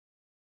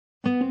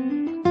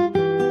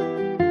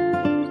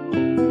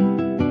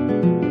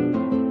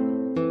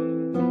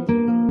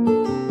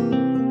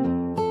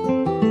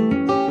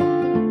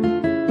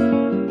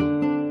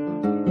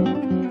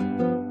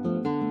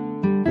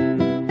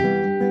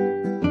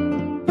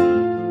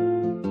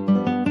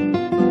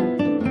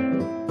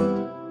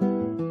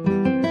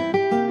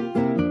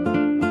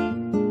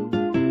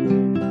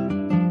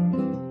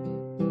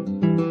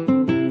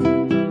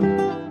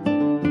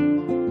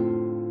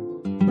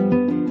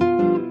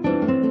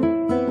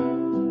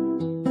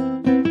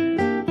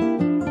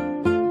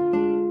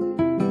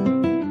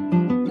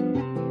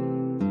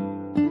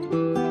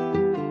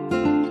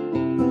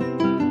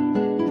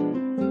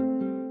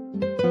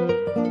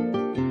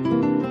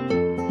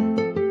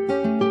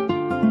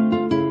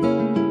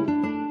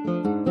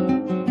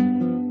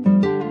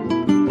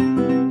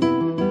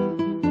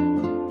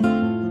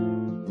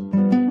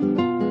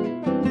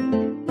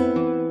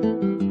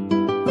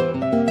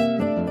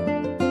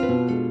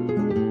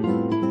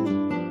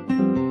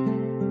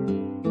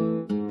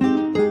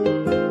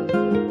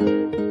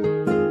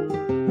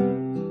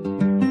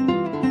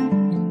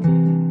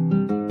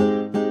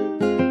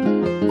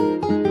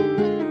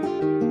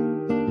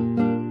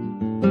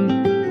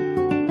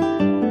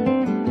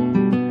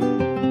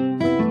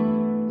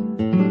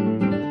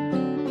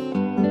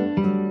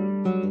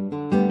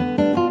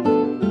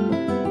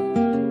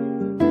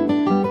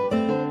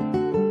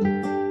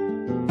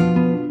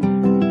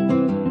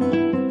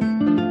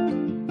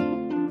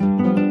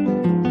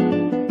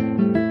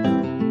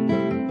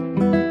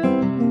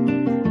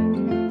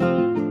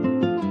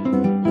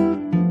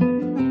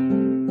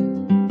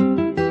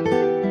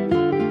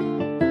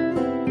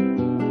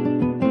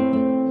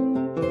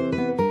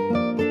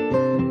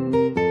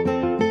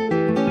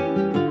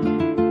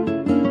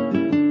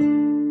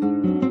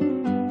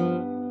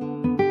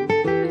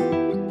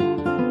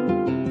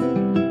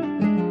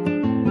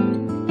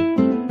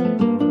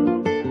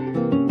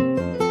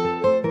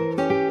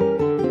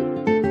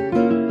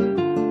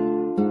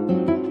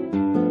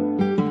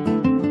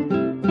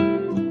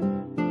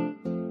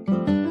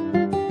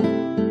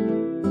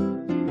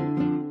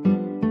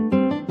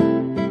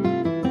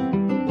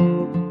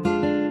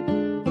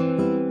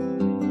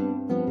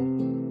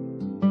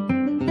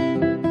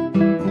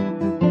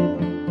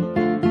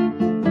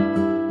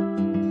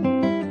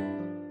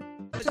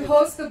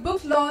host the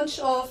book launch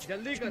of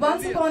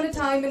Once Upon a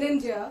Time in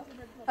India,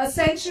 A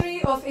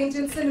Century of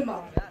Indian Cinema,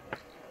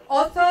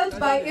 authored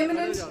by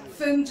eminent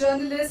film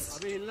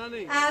journalist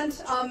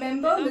and our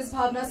member, Ms.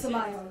 Bhawana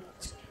Somaya.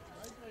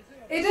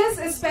 It is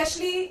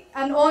especially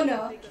an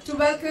honor to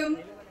welcome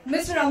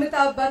Mr.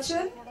 Amitabh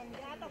Bachchan,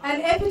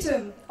 an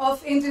epitome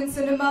of Indian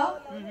cinema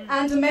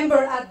and a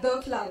member at the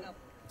club.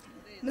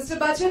 Mr.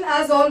 Bachchan,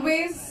 as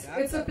always,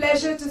 it's a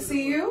pleasure to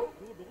see you.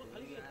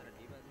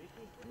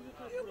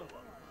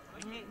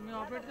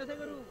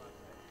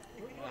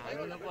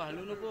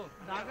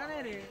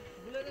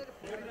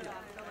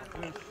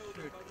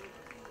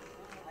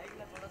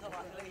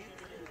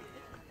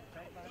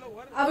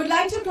 I would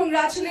like to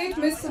congratulate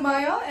Ms.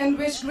 Somaya and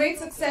wish great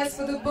success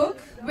for the book,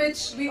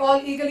 which we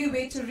all eagerly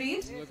wait to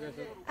read.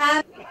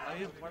 And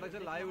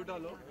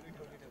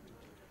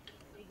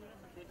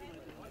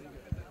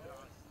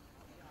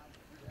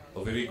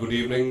A very good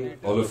evening,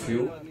 all of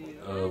you.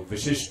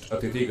 विशिष्ट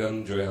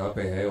अतिथिगण जो यहाँ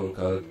पे हैं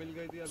उनका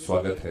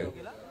स्वागत है.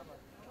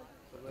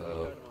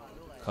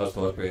 खास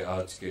तौर पे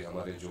आज के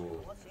हमारे जो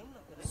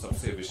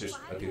सबसे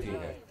विशिष्ट अतिथि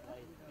हैं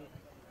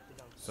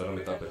सर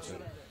अमिताभ बच्चन,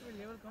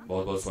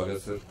 बहुत बहुत स्वागत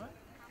सर.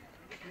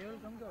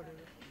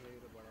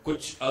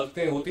 कुछ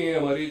आदतें होती हैं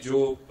हमारी जो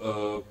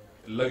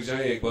लग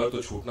जाए एक बार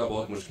तो छूटना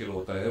बहुत मुश्किल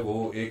होता है.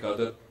 वो एक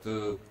आदत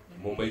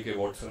मुंबई के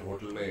वॉटसन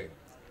होटल में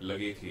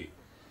लगी थी.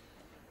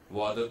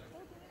 वो आदत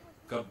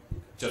कब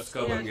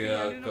चस्का बन गया,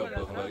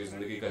 कब हमारी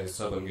जिंदगी का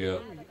हिस्सा बन गया,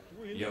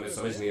 ये हमें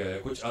समझ नहीं आया.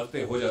 कुछ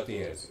आदतें हो जाती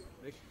हैं ऐसी,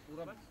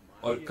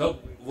 और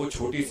कब वो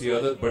छोटी सी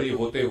आदत बड़ी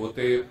होते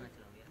होते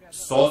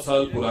 100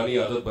 साल पुरानी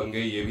आदत बन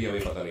गई, ये भी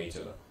हमें पता नहीं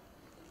चला.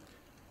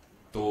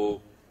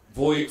 तो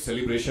वो एक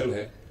सेलिब्रेशन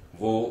है,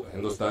 वो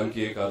हिंदुस्तान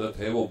की एक आदत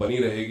है, वो बनी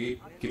रहेगी.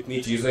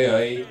 कितनी चीजें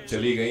आई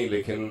चली गई,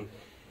 लेकिन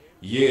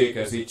ये एक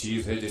ऐसी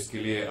चीज है जिसके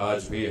लिए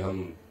आज भी हम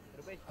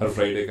हर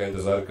फ्राइडे का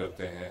इंतजार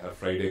करते हैं. हर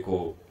फ्राइडे को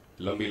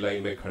लंबी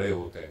लाइन में खड़े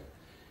होते हैं,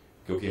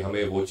 क्योंकि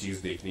हमें वो चीज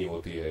देखनी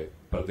होती है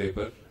पर्दे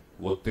पर.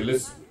 वो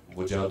तिलिस्म,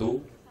 वो जादू,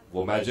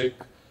 वो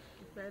मैजिक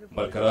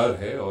बरकरार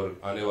है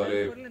और आने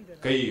वाले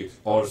कई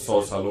और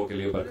 100 सालों के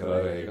लिए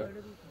बरकरार रहेगा.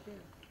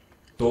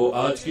 तो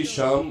आज की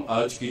शाम,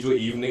 आज की जो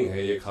इवनिंग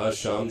है, ये खास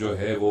शाम जो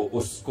है, वो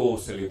उसको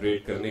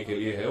सेलिब्रेट करने के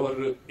लिए है.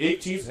 और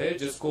एक चीज है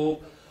जिसको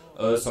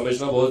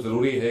समझना बहुत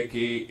जरूरी है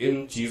कि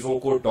इन चीजों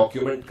को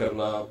डॉक्यूमेंट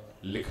करना,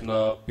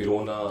 लिखना,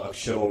 पिरोना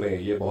अक्षरों में,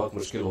 ये बहुत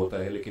मुश्किल होता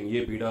है. लेकिन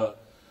ये पीड़ा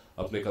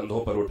अपने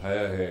कंधों पर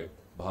उठाया है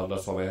भावना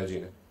सोमैया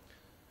जी ने.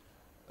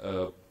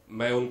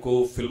 मैं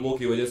उनको फिल्मों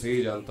की वजह से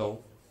ही जानता हूं,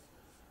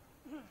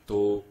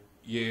 तो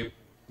ये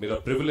मेरा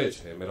प्रिविलेज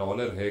है, मेरा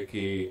ऑनर है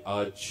कि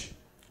आज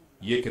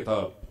ये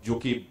किताब, जो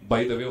कि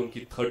बाय द वे उनकी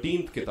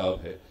 13th किताब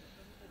है.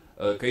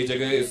 कई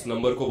जगह इस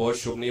नंबर को बहुत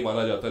शुभ नहीं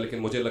माना जाता, लेकिन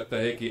मुझे लगता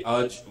है कि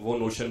आज वो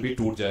नोशन भी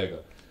टूट जाएगा.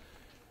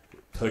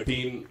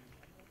 13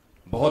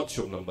 बहुत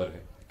शुभ नंबर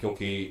है,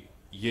 क्योंकि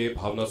ये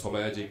भावना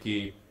सोमैया जी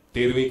की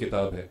 13वीं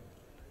किताब है.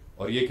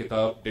 और ये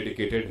किताब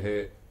डेडिकेटेड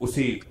है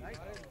उसी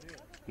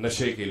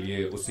नशे के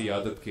लिए, उसी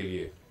आदत के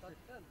लिए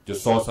जो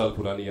 100 साल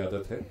पुरानी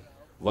आदत है,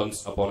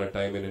 once upon a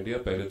time in India.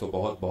 पहले तो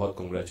बहुत बहुत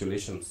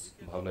कंग्रेचुलेशंस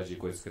भावना जी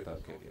को इस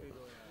किताब के लिए.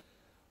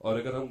 और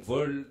अगर हम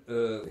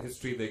वर्ल्ड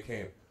हिस्ट्री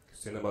देखें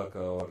सिनेमा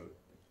का और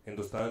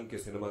हिंदुस्तान के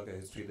सिनेमा का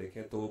हिस्ट्री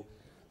देखें, तो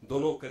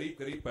दोनों करीब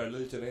करीब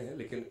पैरेलल चले हैं.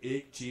 लेकिन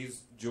एक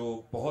चीज जो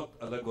बहुत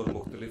अलग और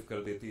मुख्तलिफ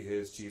कर देती है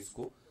इस चीज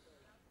को,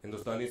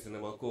 हिंदुस्तानी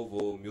सिनेमा को,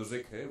 वो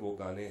म्यूजिक है, वो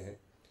गाने हैं.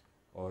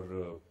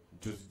 और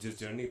जिस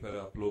जर्नी पर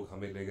आप लोग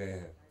हमें ले गए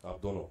हैं, आप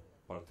दोनों,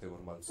 पार्थिव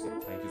और Mansi,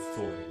 thank you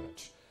so very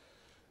much.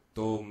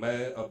 तो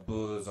मैं अब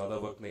ज्यादा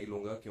वक्त नहीं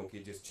लूंगा, क्योंकि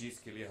जिस चीज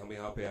के लिए हम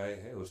यहाँ पे आए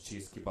हैं उस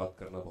चीज की बात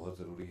करना बहुत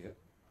जरूरी है.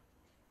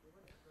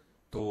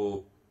 तो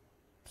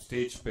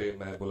स्टेज पे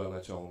मैं बुलाना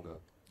चाहूंगा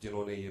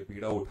जिन्होंने ये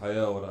पीड़ा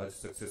उठाया और आज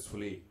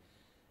सक्सेसफुली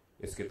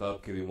इस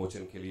किताब के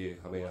विमोचन के लिए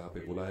हमें यहाँ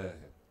पे बुलाया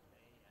है.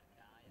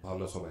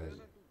 भावना सोमैया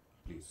जी,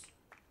 प्लीज.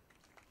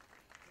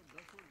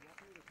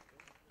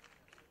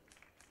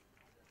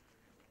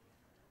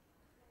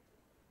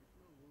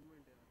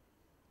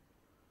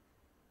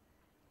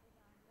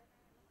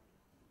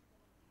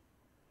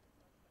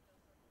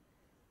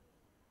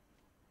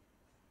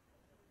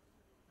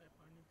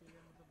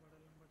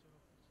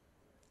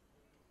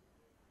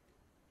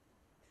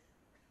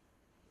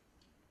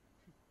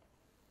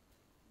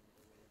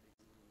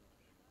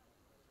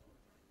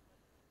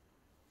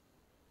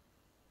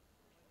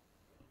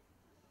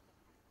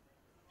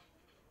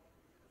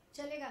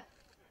 चलेगा.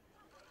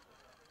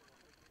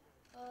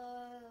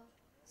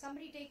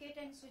 Somebody take it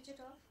and switch it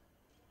off.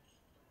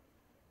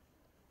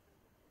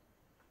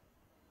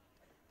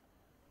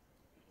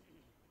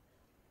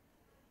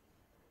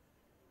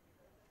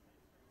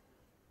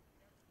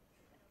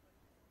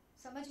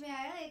 समझ में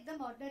आया?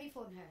 एकदम ऑर्डिनरी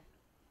फोन है.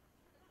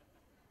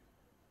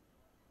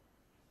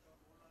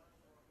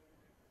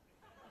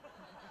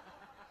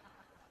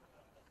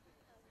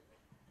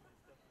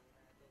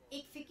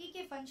 एक फिक्की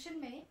के फंक्शन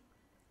में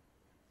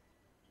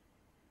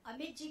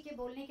अमित जी के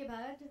बोलने के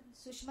बाद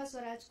सुषमा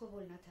स्वराज को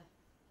बोलना था.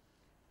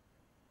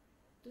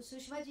 तो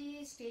सुषमा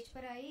जी स्टेज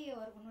पर आई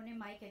और उन्होंने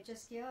माइक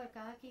एडजस्ट किया और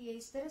कहा कि ये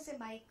इस तरह से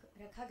माइक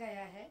रखा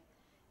गया है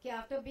कि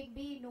after big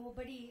B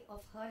nobody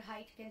of her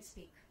height can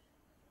speak.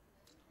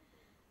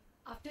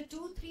 After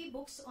 2-3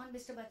 books on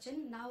Mr. Bachchan,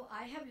 now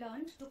I have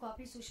learned to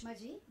copy Sushma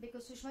ji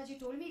because Sushma ji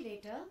told me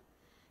later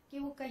कि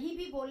वो कहीं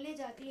भी बोलने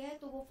जाती है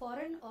तो वो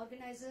फॉरेन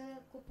ऑर्गेनाइजर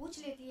को पूछ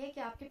लेती है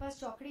कि आपके पास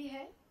चौकड़ी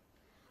है,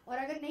 और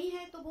अगर नहीं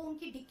है तो वो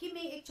उनकी डिक्की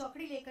में एक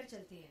चौकड़ी लेकर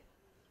चलती है.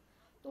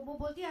 तो वो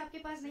बोलती है आपके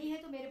पास नहीं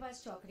है तो मेरे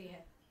पास चौकड़ी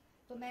है.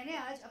 तो मैंने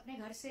आज अपने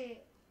घर से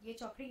ये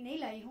चौकड़ी नहीं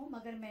लाई हूँ,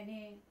 मगर मैंने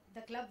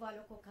द क्लब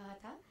वालों को कहा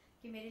था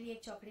कि मेरे लिए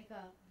एक चौकड़ी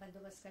का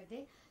बंदोबस्त कर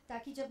दे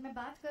ताकि जब मैं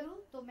बात करूँ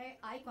तो मैं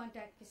आई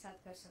कांटेक्ट के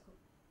साथ कर सकूँ.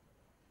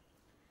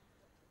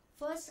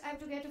 First I have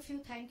to get a few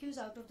thank use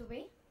out of the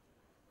way.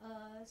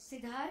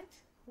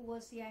 Siddharth who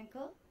was the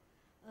anchor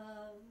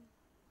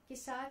के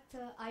साथ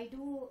I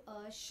do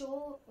a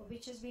show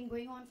which has been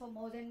going on for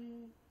more than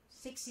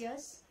 6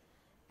 years,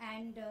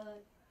 and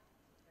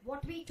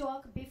what we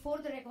talk before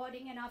the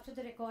recording and after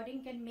the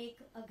recording can make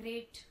a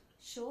great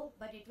show,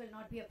 but it will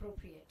not be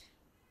appropriate.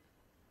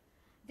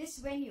 This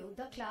venue,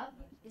 the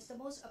club, is the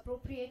most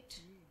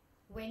appropriate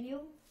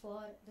venue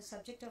for the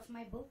subject of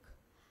my book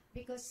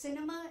because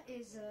cinema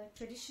is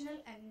traditional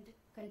and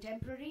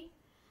contemporary,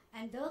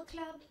 and the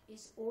club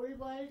is old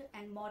world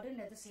and modern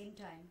at the same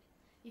time.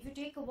 If you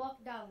take a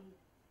walk down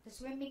the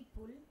swimming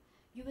pool,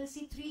 you will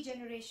see 3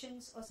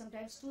 generations or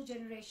sometimes 2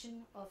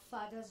 generations of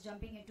fathers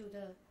jumping into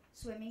the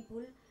swimming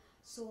pool.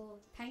 So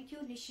thank you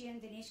Nishi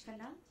and Dinesh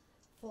Khanna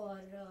for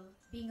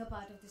being a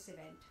part of this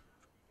event.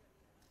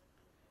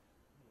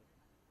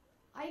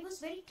 I was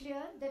very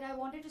clear that I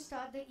wanted to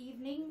start the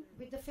evening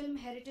with the Film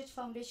Heritage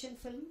Foundation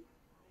film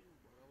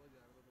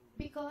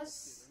because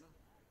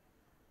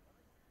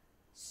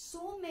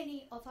so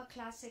many of our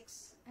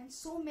classics and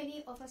so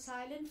many of our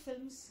silent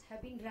films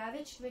have been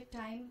ravaged with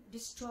time,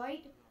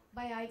 destroyed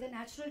by either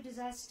natural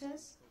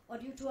disasters or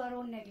due to our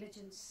own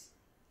negligence.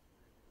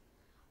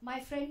 My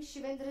friend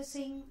Shivendra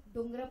Singh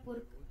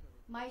Dungarpur,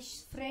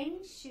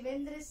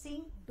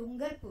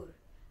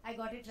 I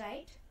got it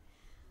right,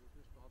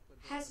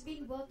 has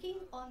been working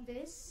on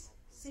this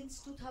since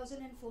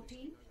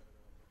 2014.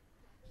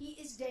 He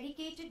is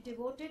dedicated,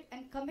 devoted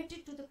and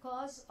committed to the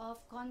cause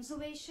of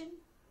conservation,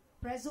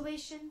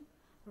 preservation,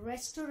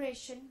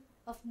 restoration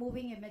of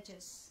moving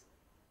images.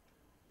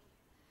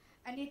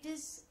 And it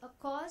is a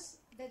cause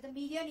that the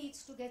media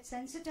needs to get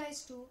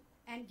sensitized to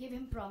and give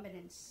him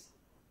prominence.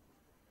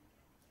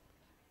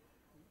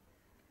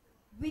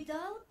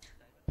 Without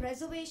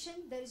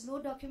preservation, there is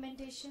no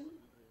documentation,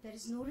 there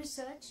is no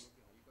research,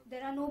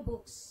 there are no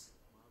books,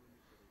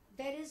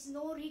 there is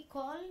no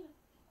recall,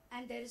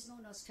 and there is no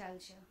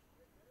nostalgia.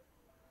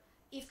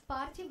 If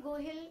Parthiv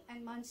Gohil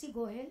and Mansi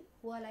Gohil,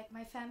 who are like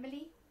my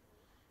family,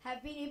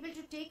 have been able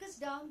to take us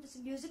down this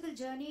musical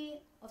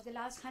journey of the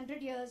last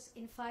 100 years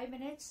in 5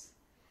 minutes,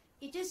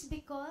 it is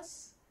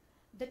because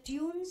the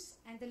tunes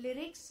and the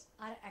lyrics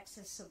are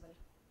accessible.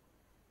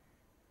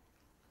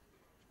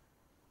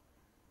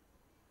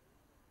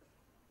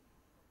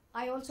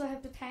 I also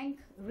have to thank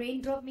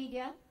Raindrop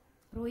Media,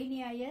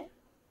 Rohini Iyer,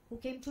 who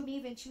came to me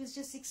when she was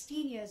just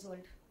 16 years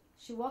old.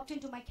 She walked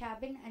into my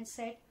cabin and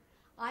said,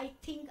 I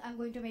think I'm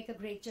going to make a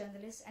great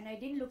journalist, and I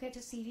didn't look at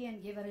her CV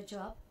and give her a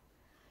job.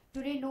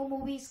 Today no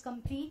movie is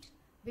complete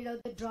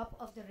without the drop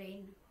of the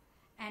rain,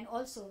 and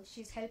also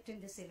she's helped in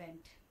this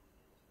event.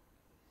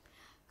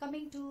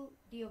 Coming to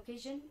the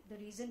occasion, the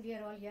reason we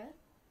are all here.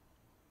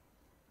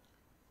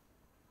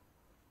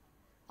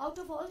 Out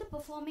of all the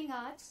performing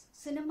arts,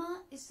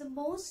 cinema is the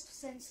most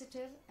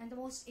sensitive and the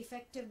most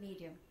effective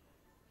medium.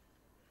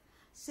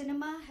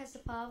 Cinema has the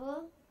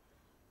power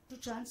to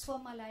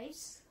transform our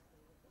lives,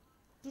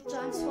 to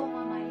transform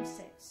our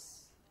mindsets.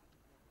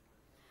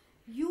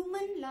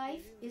 Human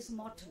life is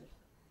mortal,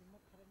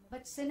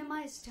 but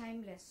cinema is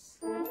timeless.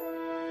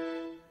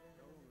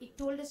 It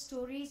told us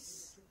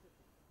stories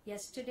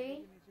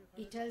yesterday,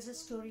 it tells us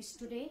stories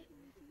today,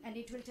 and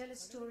it will tell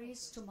us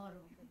stories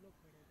tomorrow.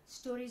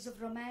 Stories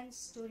of romance,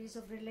 stories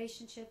of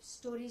relationships,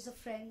 stories of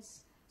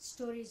friends,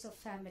 stories of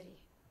family.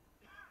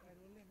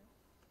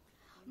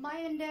 My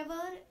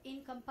endeavor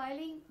in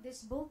compiling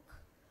this book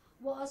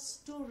was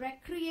to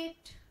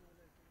recreate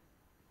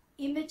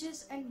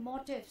images and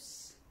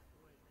motifs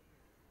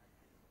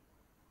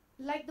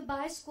like the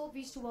bioscope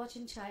we used to watch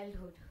in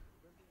childhood.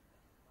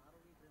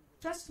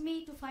 Trust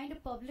me, to find a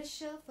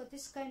publisher for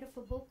this kind of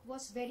a book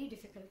was very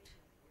difficult.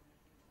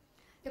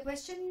 The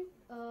question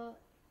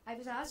I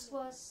was asked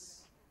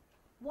was,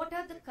 what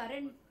are the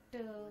current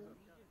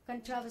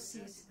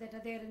controversies that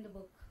are there in the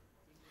book?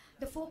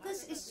 The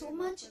focus is so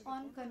much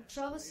on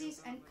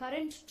controversies and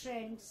current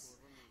trends,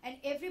 and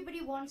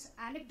everybody wants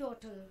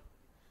anecdotal.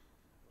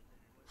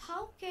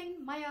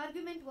 My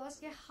argument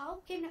was, how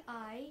can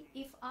I,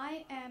 if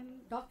I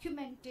am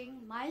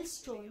documenting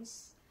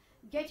milestones,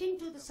 get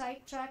into the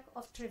sidetrack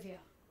of trivia?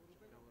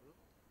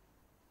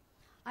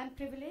 I'm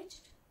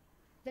privileged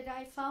that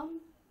I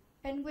found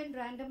Penguin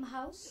Random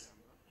House,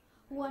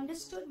 who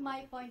understood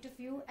my point of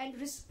view and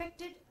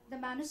respected the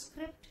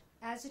manuscript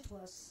as it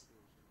was.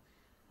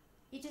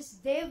 It is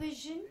their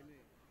vision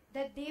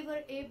that they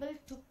were able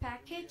to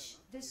package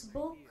this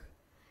book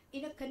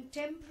in a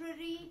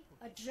contemporary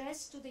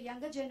address to the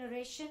younger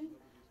generation,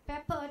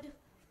 peppered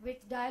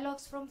with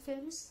dialogues from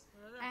films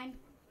and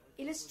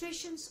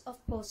illustrations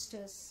of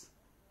posters.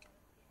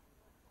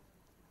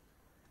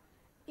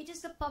 It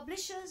is the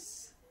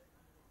publisher's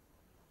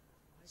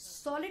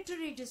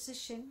solitary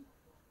decision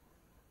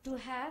to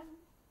have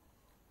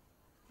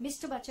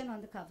Mr. Bachchan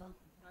on the cover.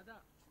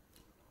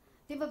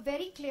 They were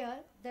very clear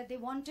that they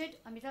wanted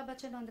Amitabh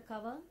Bachchan on the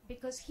cover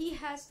because he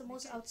has the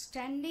most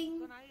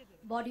outstanding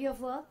body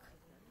of work,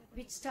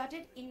 which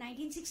started in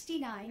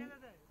 1969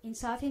 in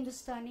South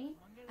Hindustani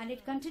and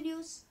it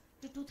continues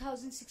to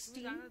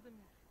 2016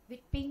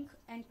 with Pink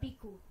and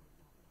Piku.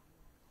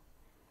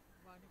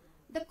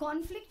 The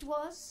conflict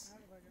was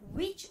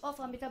which of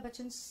Amitabh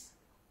Bachchan's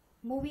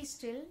movies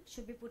still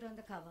should be put on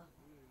the cover.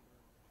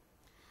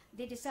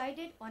 They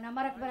decided on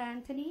Amar Akbar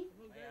Anthony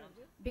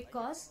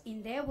because,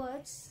 in their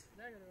words,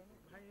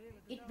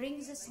 it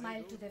brings a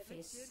smile to their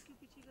face.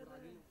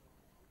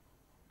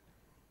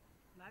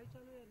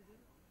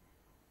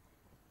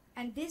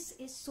 And this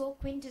is so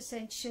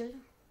quintessential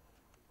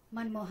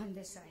Manmohan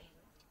Desai.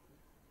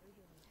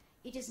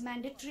 It is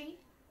mandatory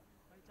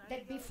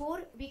that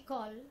before we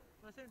call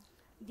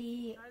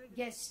the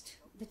guest,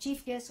 the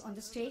chief guest on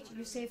the stage,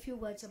 you say a few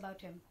words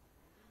about him.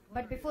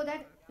 But before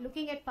that,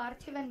 looking at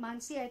Parthiv and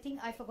Mansi, I think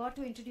I forgot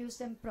to introduce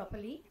them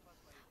properly.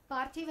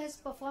 Parthiv has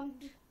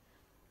performed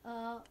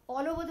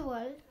all over the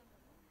world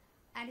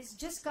and is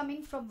just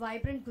coming from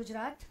vibrant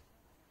Gujarat.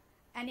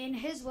 And in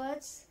his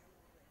words,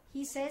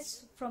 he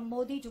says, from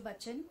Modi to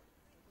Bachchan.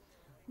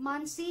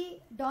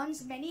 Mansi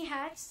dons many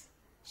hats.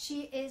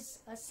 She is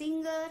a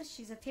singer,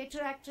 she's a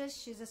theatre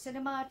actress, she's a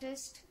cinema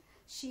artist,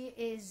 she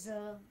is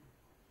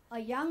a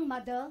young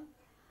mother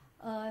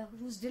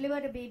who's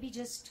delivered a baby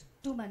just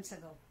 2 months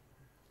ago.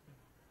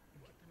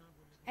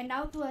 And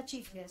now to our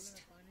chief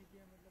guest.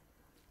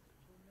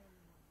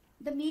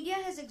 The media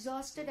has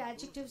exhausted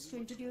adjectives to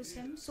introduce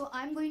him, so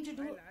I'm going to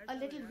do a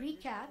little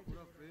recap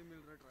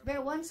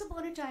where once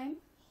upon a time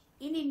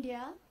in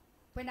India,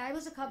 when I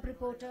was a cub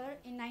reporter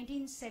in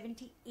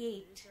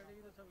 1978,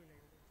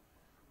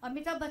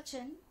 Amitabh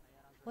Bachchan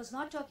was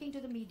not talking to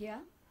the media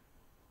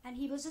and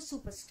he was a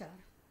superstar.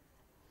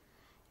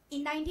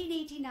 In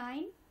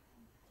 1989,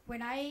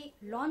 when I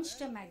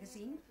launched a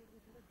magazine,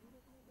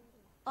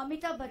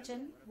 Amitabh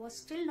Bachchan was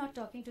still not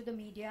talking to the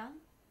media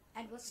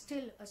and was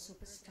still a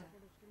superstar.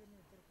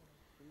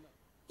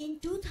 In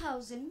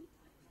 2000,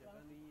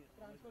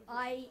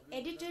 I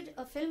edited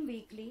a film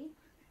weekly.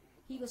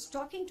 He was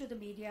talking to the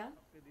media.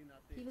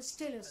 He was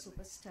still a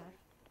superstar.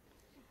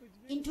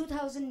 In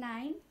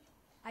 2009,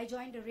 I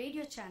joined a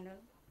radio channel.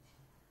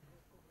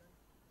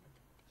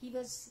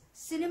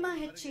 Cinema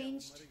had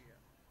changed.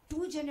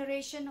 2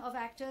 generations of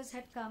actors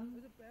had come.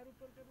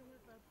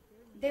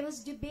 There was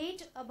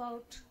debate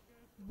about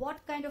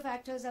what kind of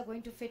actors are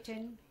going to fit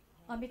in.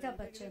 Amitabh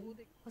Bachchan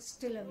was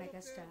still a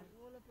megastar.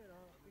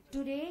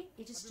 Today,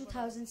 it is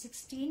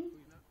 2016.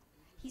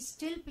 He's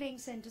still playing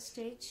center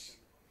stage,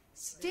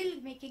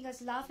 still making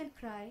us laugh and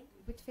cry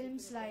with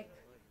films like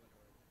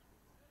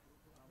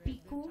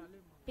Piku,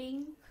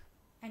 Pink,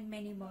 and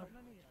many more.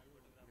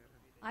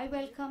 I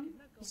welcome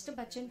Mr.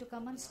 Bachchan to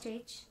come on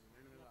stage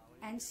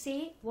and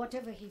say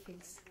whatever he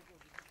feels.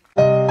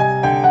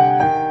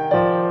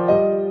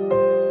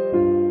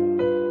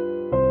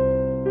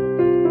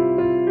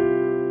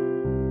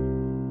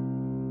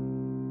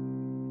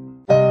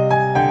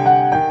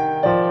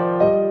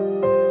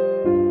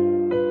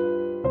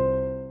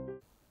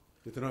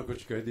 इतना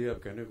कुछ कह दिया, अब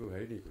कहने को है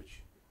ही नहीं कुछ।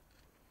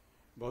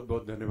 बहुत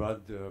बहुत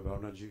धन्यवाद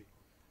भावना जी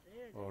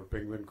और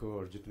पेंगुइन को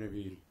और जितने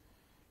भी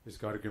इस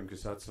कार्यक्रम के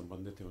साथ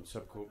संबंधित हैं उन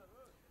सबको।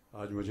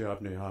 आज मुझे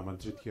आपने यहाँ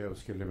आमंत्रित किया,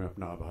 उसके लिए मैं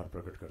अपना आभार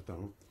प्रकट करता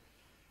हूँ।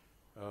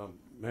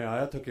 मैं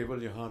आया था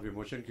केवल यहाँ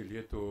विमोचन के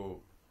लिए, तो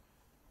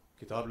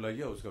किताब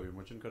लाइए, उसका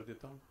विमोचन कर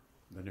देता हूँ।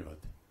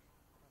 धन्यवाद।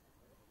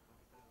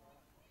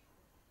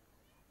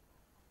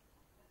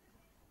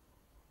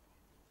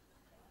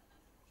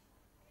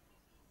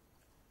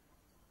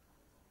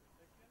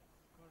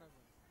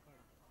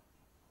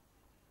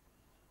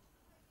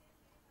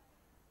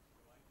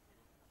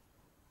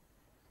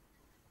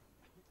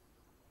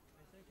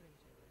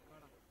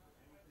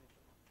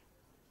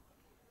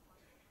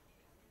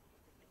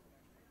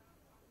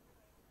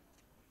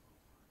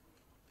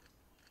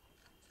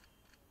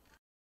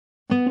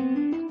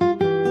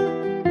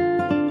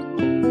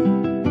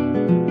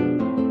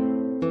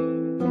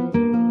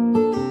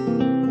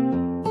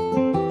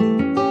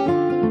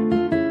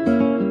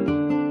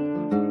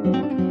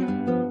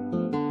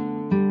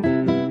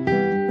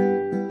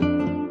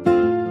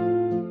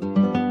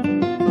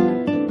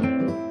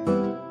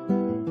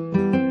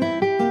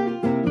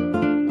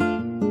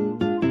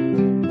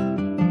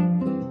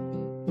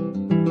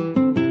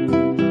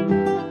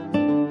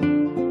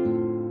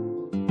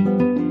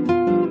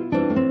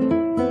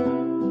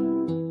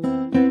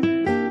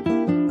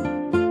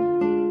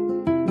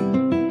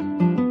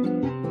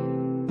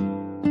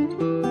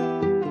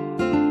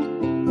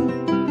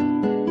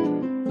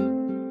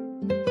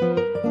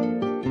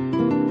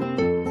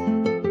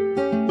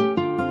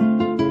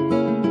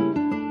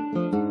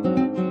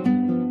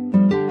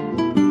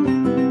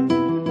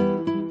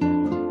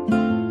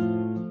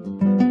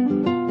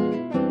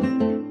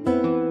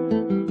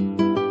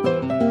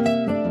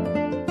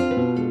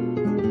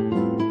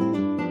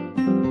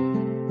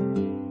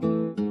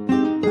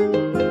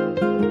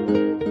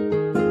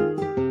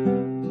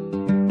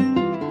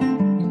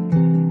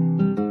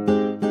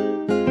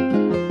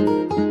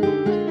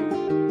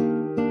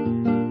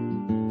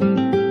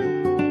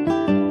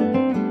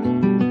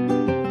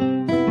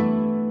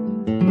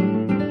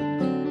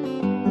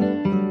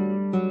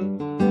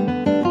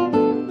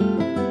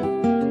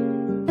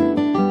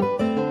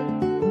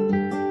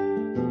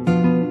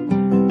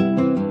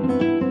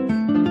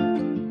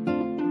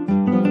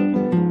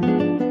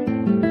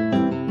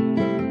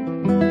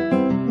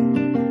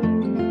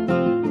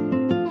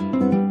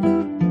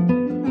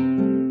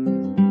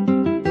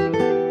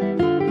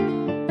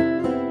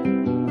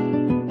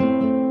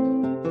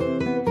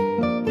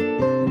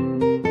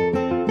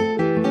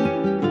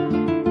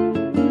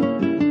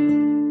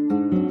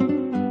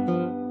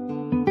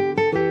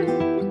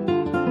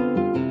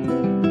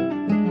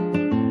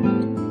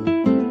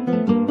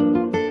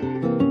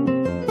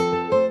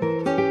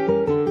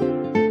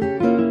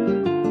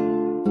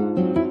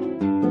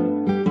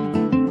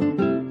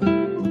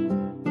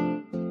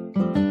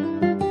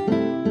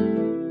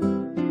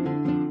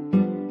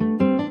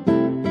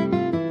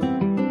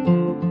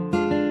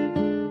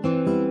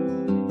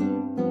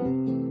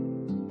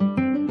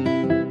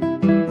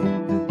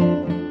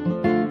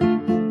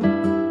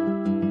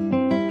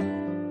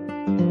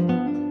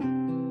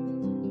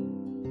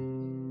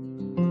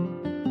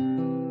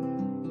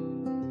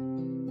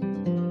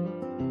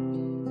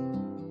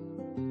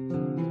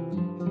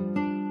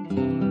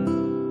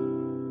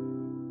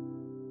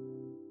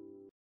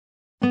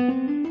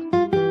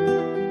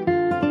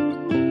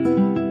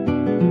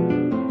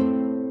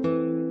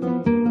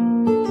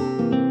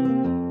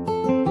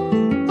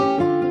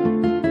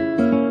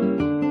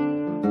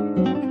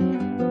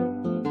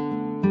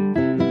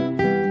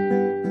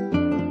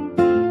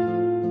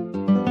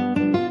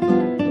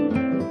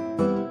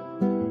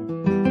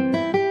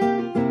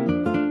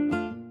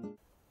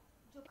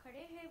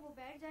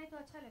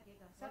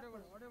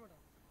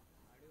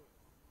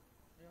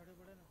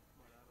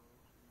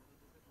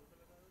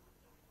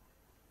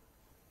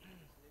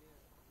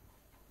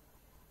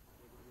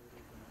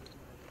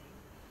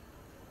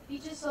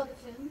 just saw the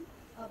film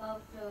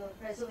about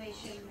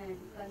preservation and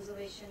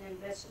conservation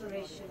and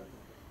restoration.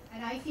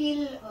 And I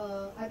feel,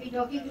 I've been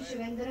talking to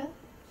Shivendra,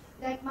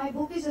 that my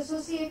book is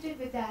associated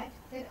with that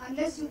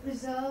unless you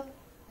preserve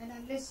and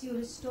unless you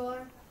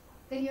restore,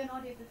 then you're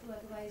not able to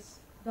otherwise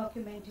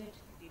document it.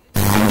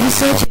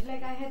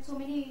 Like I had so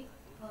many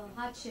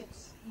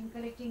hardships in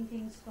collecting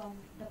things from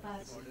the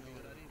past.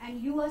 And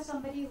you are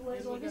somebody who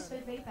has always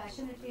felt very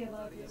passionately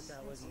about this,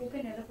 and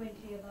spoken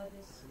eloquently about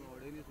this.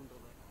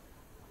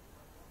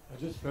 I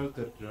just felt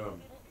that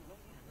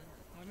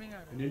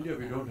in India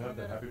we don't have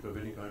the habit of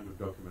any kind of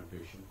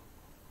documentation.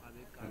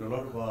 And a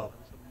lot of our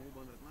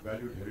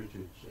valued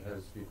heritage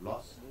has been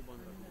lost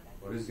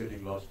or is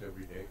getting lost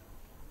every day.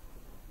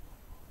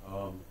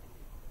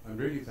 I'm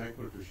really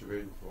thankful to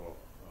Shivain for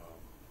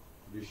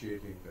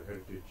initiating the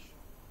heritage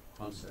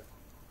concept.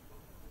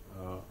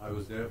 I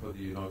was there for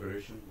the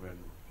inauguration when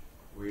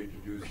we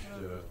introduced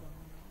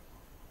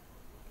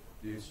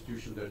the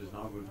institution that is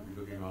now going to be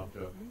looking after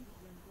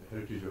the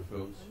heritage of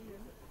films.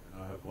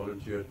 And I have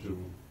volunteered to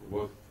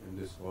work in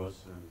this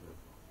cause, and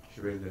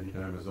Shivain,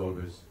 anytime as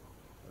always,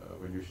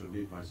 when you shall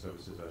need my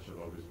services, I shall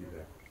always be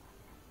there.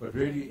 But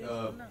really,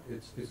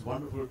 it's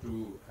wonderful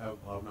to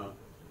have Bhawana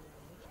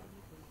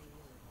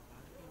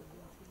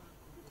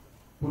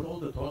put all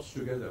the thoughts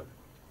together.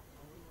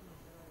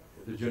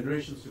 The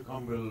generations to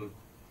come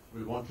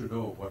will want to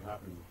know what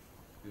happened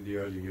in the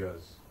early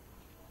years.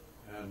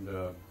 And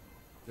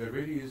there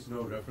really is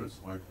no reference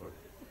point for it.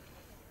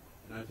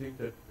 And I think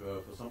that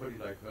for somebody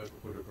like her to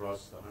put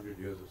across the 100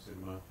 years of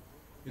cinema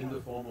in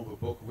the form of a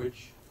book,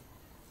 which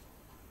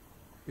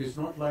is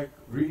not like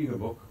reading a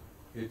book,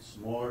 it's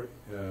more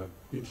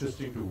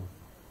interesting to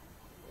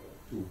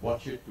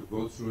watch it, to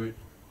go through it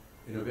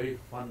in a very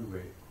fun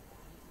way.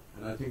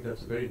 And I think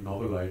that's a very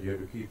novel idea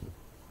to keep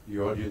the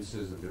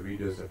audiences and the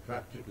readers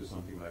attracted to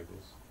something like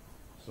this.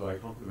 So I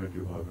compliment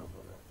you, Bhawana,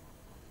 for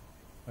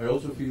that. I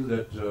also feel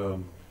that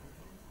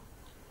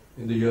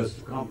in the years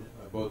to come,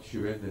 both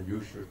Shivain and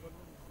you should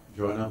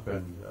join up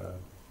and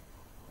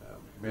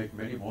make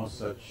many more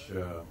such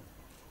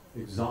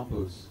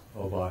examples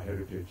of our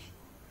heritage.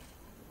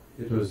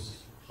 It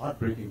was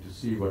heartbreaking to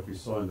see what we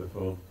saw in the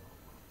film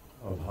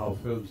of how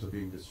films are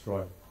being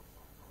destroyed.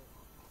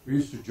 We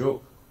used to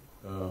joke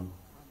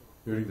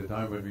during the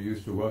time when we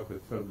used to work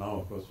with film. Now,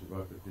 of course, we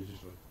work with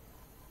digital.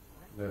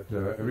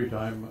 That every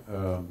time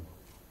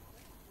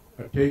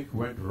a take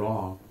went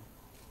wrong,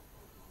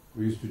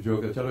 we used to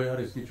joke that, "Chalo yaar,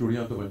 iski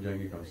chudiyan to ban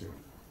jayengi kam se kam."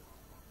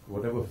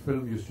 Whatever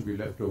film used to be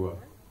left over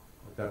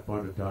at that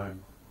point of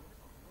time,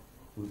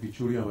 unki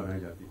chudiyan banai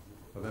jati thi.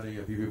 Pata nahi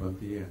abhi bhi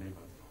banti hai ya nahi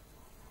banti.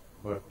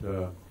 But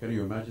can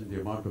you imagine the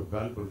amount of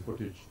valuable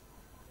footage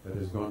that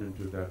has gone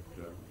into that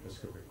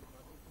escapade?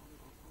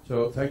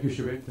 So thank you,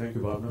 Shivain, thank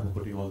you, Bhawana, for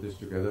putting all this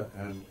together.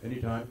 And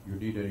anytime you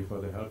need any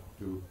further help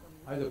to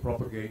either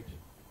propagate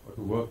or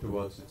to work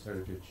towards its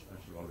heritage, I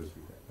shall always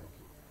be there. Thank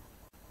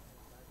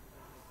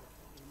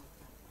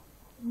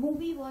you.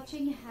 Movie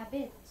watching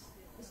habits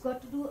has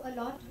got to do a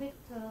lot with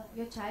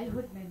your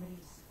childhood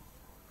memories.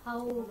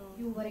 How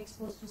you were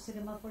exposed to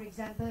cinema. For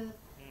example,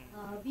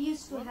 we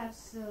used to have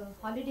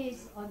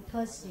holidays on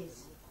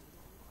Thursdays.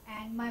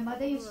 And my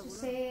mother used to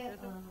say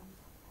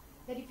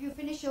that if you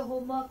finish your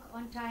homework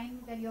on time,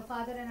 then your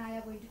father and I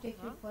are going to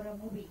take you for a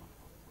movie.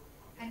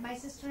 And my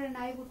sister and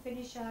I would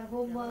finish our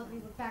homework, we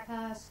would pack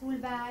our school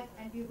bag,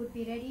 and we would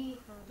be ready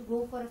to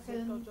go for a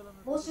film.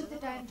 Most of the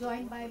time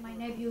joined by my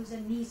nephews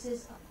and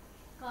nieces,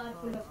 a car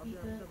full of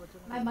people.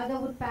 My mother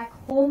would pack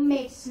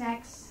homemade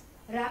snacks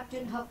wrapped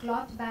in her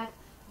cloth bag,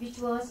 which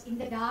was in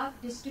the dark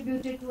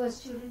distributed to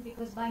us children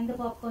because buying the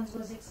popcorns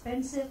was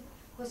expensive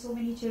for so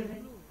many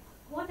children.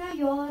 What are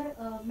your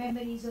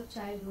memories of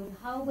childhood?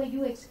 How were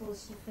you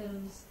exposed to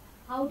films?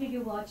 How did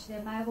you watch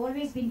them? I have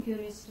always been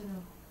curious to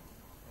know.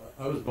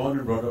 I was born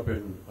and brought up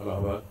in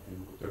Allahabad,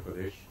 in Uttar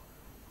Pradesh.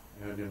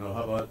 And in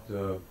Allahabad,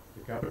 the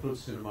Capital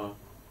Cinema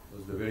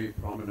was the very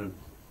prominent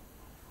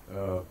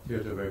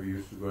theatre where we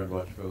used to go and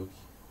watch films.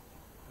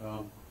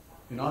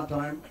 In our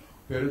time,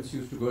 parents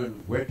used to go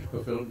and wet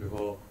a film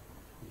before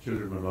the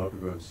children were allowed to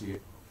go and see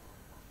it.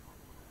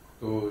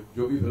 So,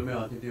 जो भी फिल्में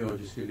आती थी और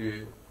जिसके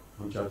लिए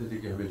हम चाहते थे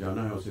कि हमें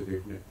जाना है उसे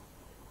देखने,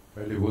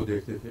 पहले वो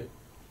देखते थे,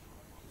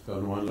 उसका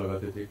अनुमान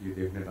लगाते थे कि ये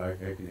देखने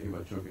लायक है कि नहीं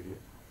बच्चों के लिए.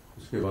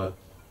 उसके बाद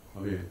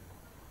हमें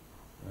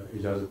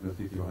इजाज़त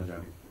मिलती थी वहाँ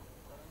जाने की.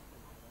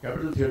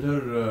 कैपिटल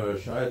थिएटर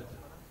शायद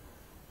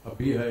अब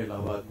भी है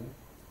इलाहाबाद में,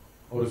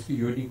 और उसकी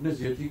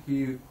यूनिकनेस ये थी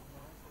कि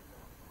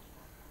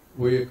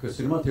वो एक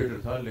सिनेमा थिएटर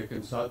था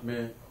लेकिन साथ में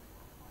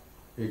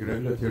एक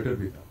रेगुलर थिएटर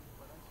भी था.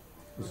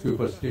 उसके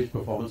ऊपर स्टेज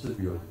परफॉर्मेंसेस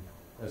भी होती,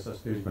 ऐसा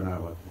स्टेज बनाया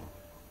हुआ था.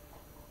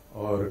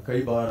 और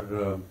कई बार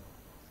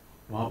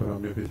वहाँ पर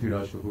हमने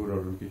पृथ्वीराज कपूर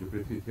और उनकी जो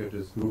पृथ्वी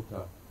थिएटर्स ग्रुप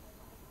था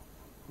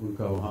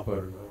उनका वहाँ पर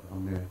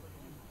हमने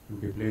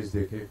उनके प्लेस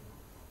देखे.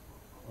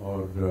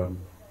 और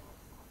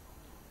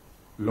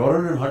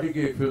लॉरेन एंड हार्डी की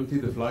एक फिल्म थी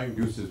द फ्लाइंग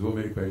ड्यूसेस, वो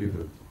मेरी पहली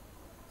फिल्म थी.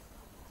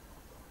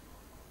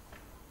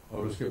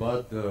 और उसके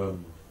बाद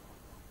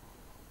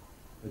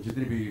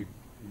जितनी भी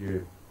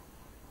ये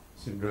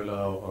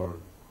सिंड्रेला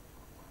और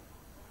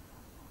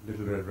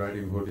लिटिल रेड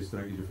राइडिंग हुड, इस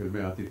तरह की जो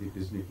फिल्में आती थी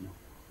डिज्नी की,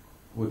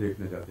 वो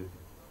देखने जाते थे।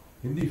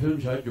 हिंदी फिल्म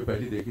शायद जो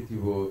पहली देखी थी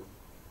वो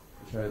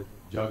शायद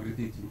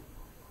जागृति थी,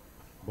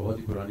 बहुत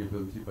ही पुरानी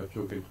फिल्म थी,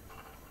 बच्चों के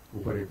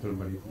ऊपर एक फिल्म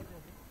बनी थी।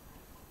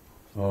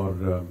 और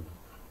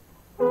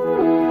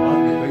बाद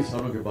में कई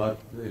सालों के बाद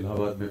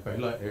इलाहाबाद में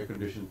पहला एयर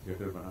कंडीशन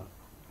थिएटर बना,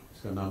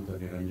 इसका नाम था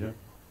निरंजन,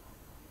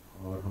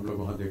 और हम लोग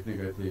वहाँ देखने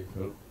गए थे एक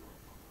फिल्म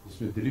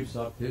जिसमें दिलीप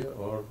साहब थे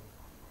और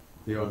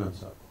देवानंद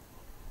साहब।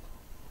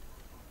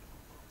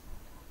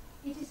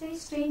 It is very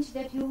strange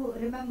that you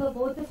remember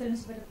both the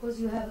films, but of course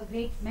you have a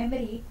great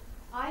memory.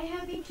 I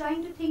have been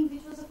trying to think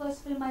which was the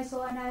first film I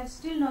saw, and I have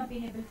still not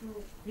been able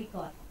to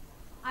recall.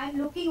 I am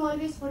looking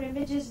always for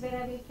images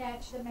where I will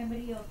catch the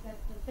memory of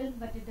that film,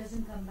 but it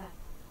doesn't come back.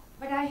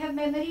 But I have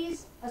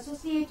memories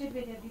associated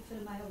with every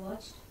film I have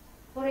watched.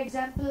 For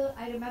example,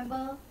 I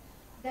remember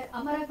that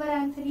Amar Akbar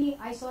Anthony,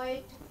 I saw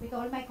it with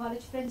all my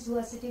college friends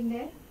who are sitting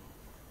there.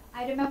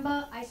 I remember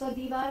I saw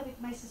Diwar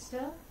with my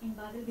sister in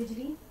Badal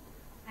Bijli,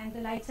 and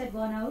the lights had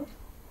gone out.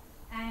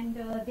 And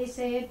they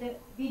said that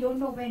we don't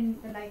know when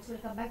the lights will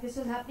come back. This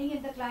was happening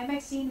in the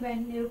climax scene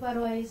when Nirupa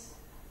Roy's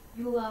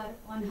you are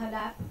on her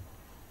lap.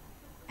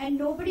 And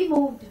nobody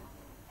moved.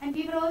 And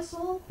we were all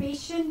so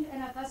patient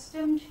and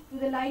accustomed to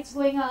the lights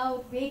going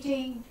out,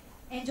 waiting,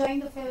 enjoying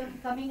the film,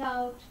 coming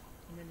out.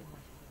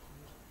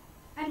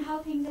 And how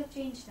things have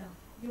changed now.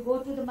 You go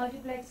to the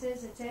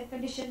multiplexes, it's air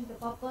conditioned, the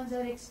popcorns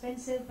are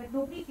expensive, but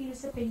nobody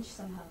feels the pinch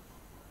somehow.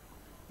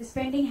 The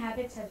spending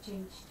habits have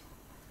changed.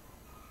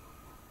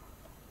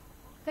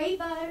 कई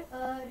बार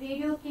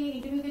radio के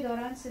interview के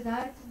दौरान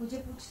सिद्धार्थ मुझे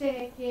पूछते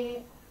हैं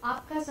कि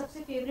आपका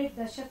सबसे फेवरेट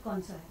दर्शक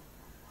कौन सा है,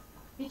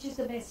 विच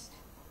इज़ द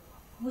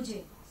बेस्ट।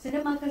 मुझे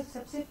सिनेमा का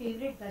सबसे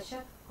फेवरेट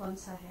दर्शक कौन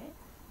सा है,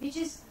 which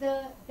is the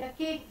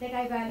decade that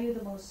I value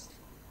the most.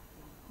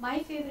 My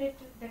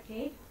favourite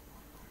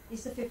decade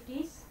is the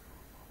 50s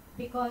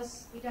because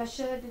it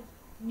ushered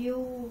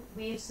new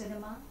wave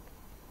cinema,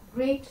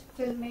 great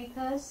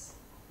filmmakers,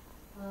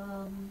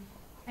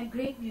 and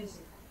great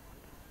music.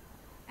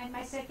 And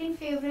my second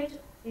favorite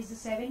is the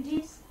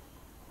 70s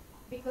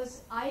because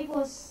I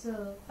was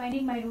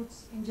finding my roots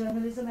in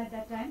journalism at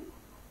that time,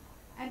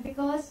 and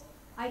because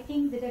I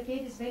think the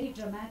decade is very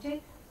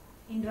dramatic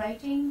in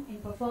writing, in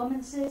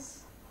performances.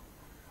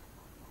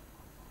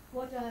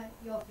 What are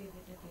your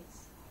favorite decades?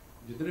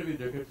 जितने भी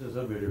decades हैं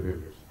सब मेरे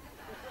favorites।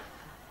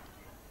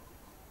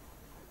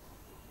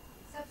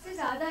 सबसे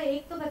ज़्यादा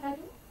एक तो बता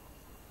दो।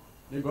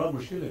 नहीं, बड़ा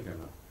मुश्किल है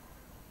कहना।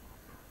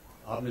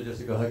 आपने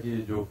जैसे कहा कि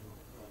जो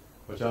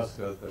 50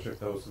 का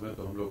दशक था उस समय,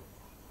 तो हम लोग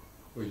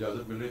को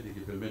इजाज़त मिल रही थी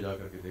कि फिल्में जा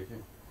करके देखें,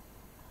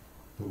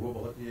 तो वो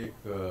बहुत ही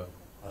एक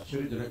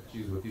आश्चर्यजनक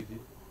चीज़ होती थी।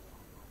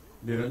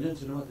 निरंजन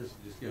सिनेमा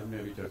जिसकी हमने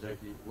अभी चर्चा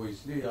की, वो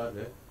इसलिए याद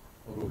है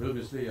और वो फिल्म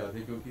इसलिए याद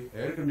है क्योंकि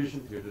एयर कंडीशन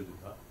थिएटर जो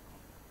था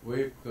वो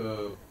एक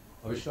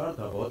आविष्कार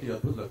था, बहुत ही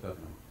अद्भुत लगता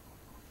था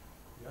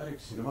यार, एक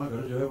सिनेमा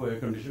घर जो है वो एयर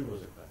कंडीशन हो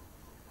सकता है।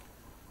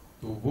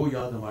 तो वो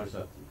याद हमारे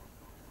साथ थी।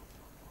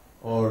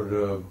 और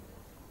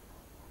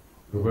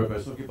रुपये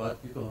पैसों की बात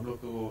की तो हम लोग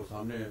तो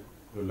सामने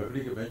जो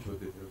लकड़ी के बेंच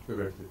होते थे उस पर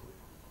बैठते थे,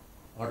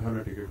 8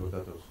 आना टिकट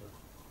होता था उसका,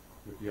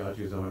 क्योंकि आज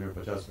के ज़माने में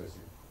 50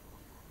 पैसे,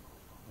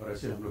 और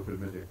ऐसे हम लोग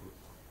फिल्में देखते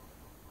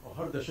थे। और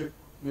हर दशक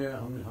में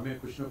हमें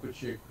कुछ ना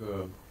कुछ एक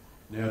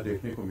नया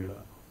देखने को मिला,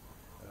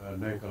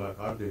 नए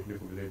कलाकार देखने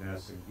को मिले, नया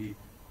संगीत,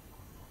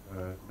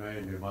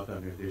 नए निर्माता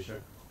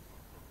निर्देशक।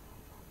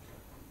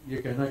 ये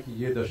कहना कि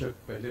ये दशक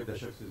पहले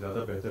दशक से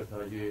ज़्यादा बेहतर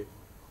था, ये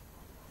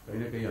कहीं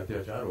ना कहीं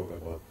अत्याचार होगा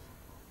बहुत,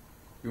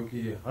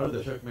 क्योंकि हर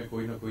दशक में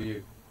कोई ना कोई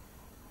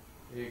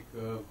एक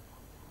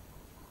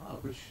हाँ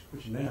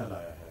कुछ नया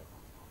लाया है,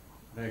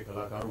 नए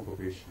कलाकारों को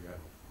पेश किया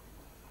है।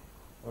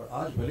 और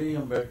आज भले ही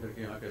हम बैठ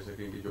करके यहाँ कह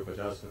सकें कि जो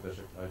 50 का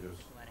दशक था, जो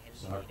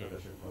 60 का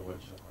दशक था वो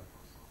अच्छा था,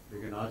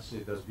 लेकिन आज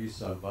से 10-20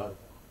 साल बाद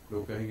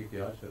लोग कहेंगे कि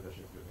आज का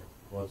दशक जो है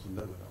बहुत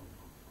सुंदर लगा।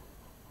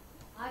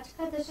 आज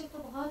का दशक तो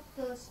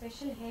बहुत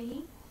स्पेशल है ही,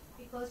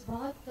 बिकॉज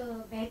बहुत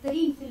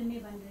बेहतरीन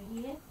फिल्में बन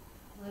रही है,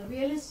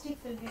 रियलिस्टिक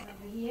फिल्में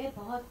बन रही है,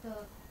 बहुत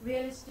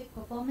रियलिस्टिक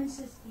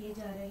परफॉर्मेंसेस किए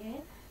जा रहे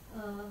हैं।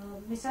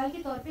 मिसाल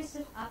के तौर पे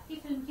सिर्फ आपकी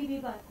फिल्म की भी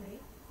बात करें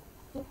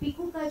तो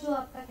पीकू का जो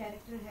आपका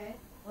कैरेक्टर है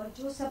और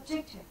जो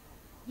सब्जेक्ट है,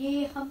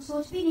 ये हम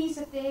सोच भी नहीं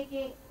सकते हैं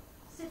कि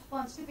सिर्फ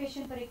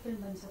कॉन्स्टिपेशन पर एक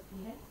फिल्म बन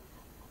सकती है।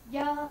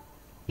 या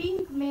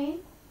पिंक में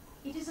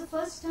it is the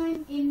first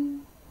time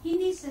in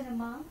Hindi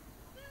cinema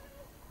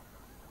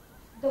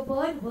the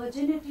word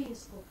virginity is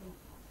spoken.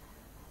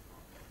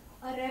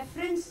 A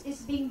reference is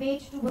being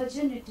made to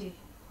virginity.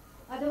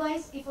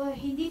 Otherwise, if a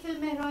Hindi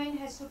film heroine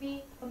has to be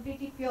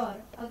completely pure,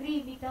 agree,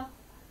 Meeta?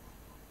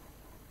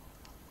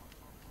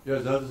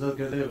 यार ज़्यादा से ज़्यादा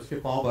कहते हैं उसके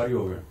पाँव भारी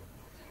हो गए।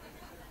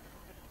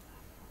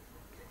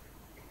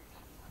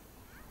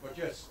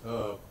 But yes,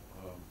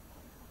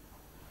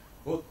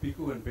 both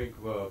Piku and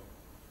Pink were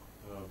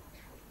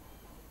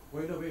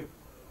in a way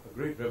a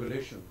great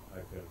revelation,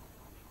 I felt.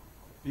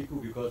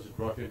 Piku because it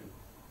brought in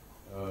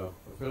a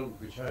film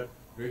which had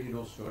really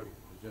no story.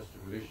 Just a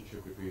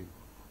relationship between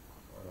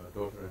a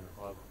daughter and a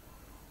father,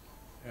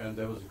 and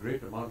there was a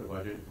great amount of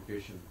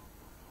identification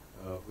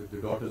with the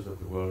daughters of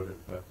the world,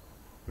 and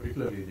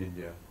particularly in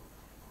India,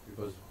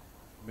 because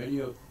many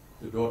of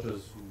the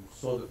daughters who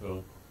saw the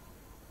film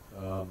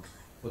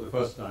for the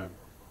first time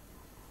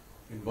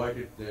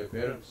invited their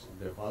parents and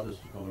their fathers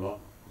to come along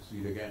to see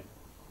it again,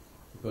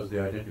 because they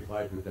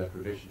identified with that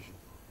relationship.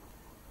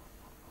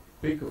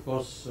 Pink, of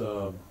course,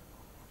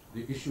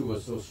 the issue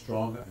was so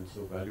strong and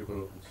so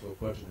valuable and so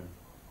pertinent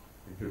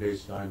in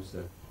today's times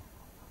that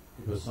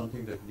it was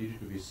something that needed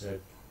to be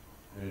said,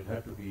 and it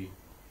had to be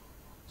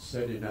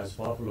said in as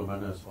powerful a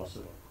manner as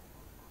possible.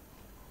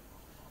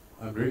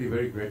 I'm really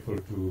very grateful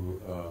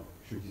to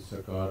Shuji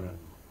Sarkar and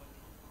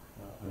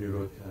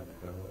Anirudh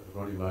and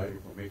Ronnie Lyre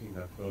for making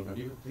that film and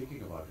even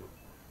thinking about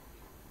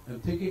it.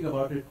 And thinking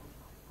about it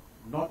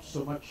not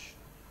so much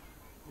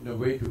in a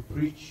way to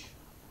preach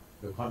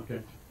the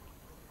content,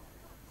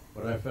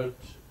 but I felt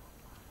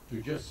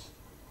to just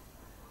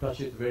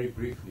touch it very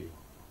briefly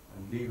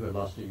and leave a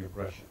lasting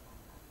impression.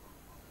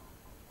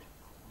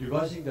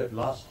 Devising that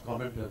last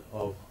comment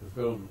of the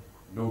film,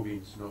 No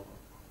Means No,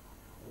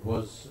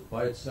 was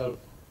by itself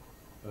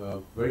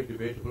very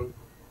debatable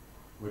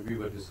when we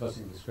were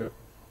discussing the script.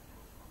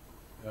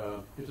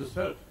 It was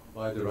felt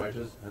by the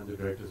writers and the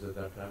directors at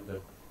that time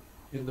that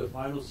in the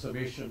final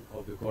summation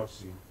of the court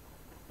scene,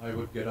 I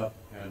would get up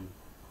and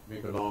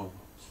make a long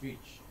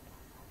speech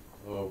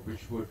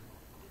which would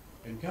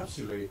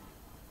encapsulate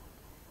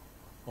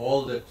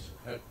all that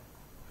had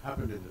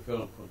happened in the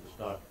film from the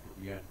start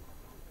to the end.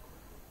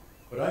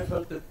 But I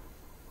felt that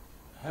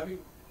having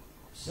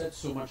said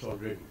so much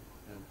already,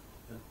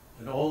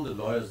 and all the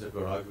lawyers that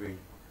were arguing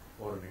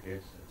for and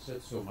against had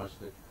said so much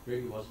that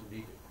really wasn't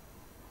needed.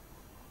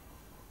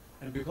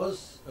 And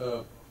because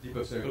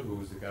Deepak Sehgal, who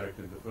was the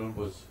character in the film,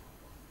 was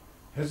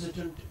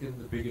hesitant in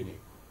the beginning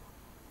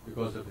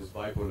because of his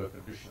bipolar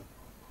condition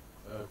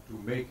to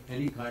make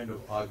any kind of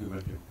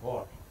argument in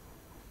court,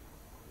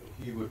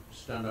 he would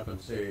stand up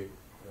and say,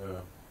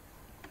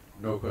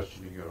 no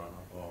questioning, Your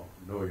Honor, or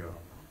no, Your Honor.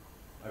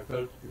 I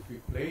felt if we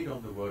played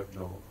on the word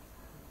no,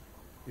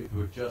 it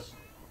would just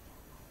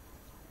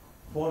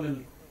fall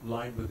in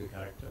line with the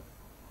character.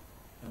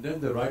 And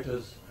then the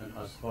writers and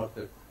us thought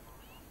that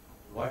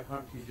why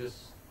can't he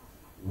just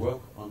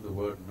work on the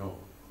word no?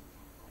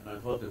 And I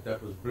thought that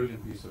that was a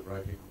brilliant piece of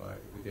writing by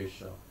Videsh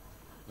Shah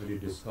when he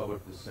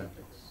discovered this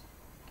sentence.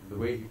 And the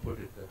way he put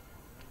it, that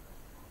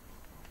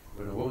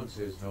when a woman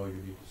says no, you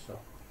need to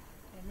stop.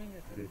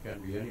 And it can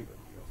be anybody,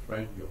 your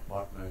friend, your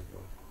partner,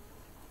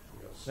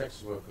 your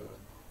sex worker,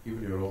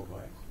 even your own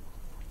wife.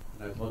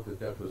 And I thought that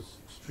that was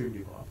extremely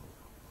powerful.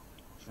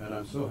 And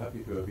I'm so happy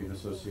to have been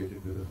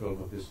associated with a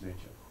film of this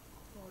nature,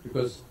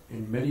 because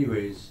in many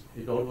ways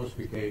it almost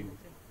became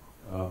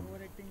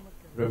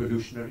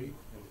revolutionary.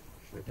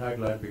 The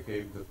tagline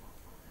became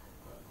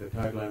the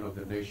tagline of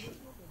the nation.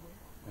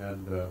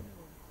 And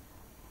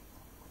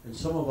in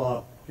some of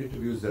our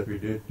interviews that we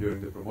did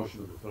during the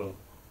promotion of the film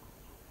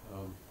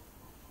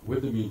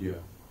with the media,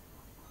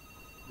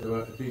 there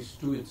were at least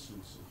 2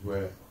 instances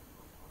where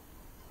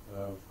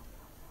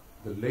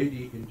the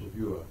lady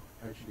interviewer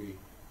actually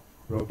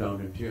broke down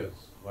in tears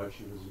while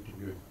she was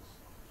interviewing us.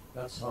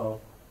 That's how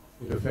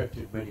it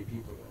affected many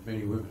people,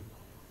 many women.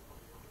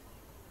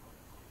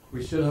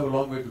 We still have a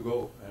long way to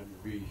go, and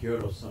we hear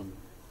of some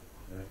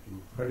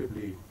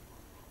incredibly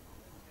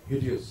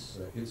hideous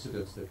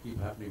incidents that keep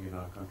happening in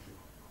our country.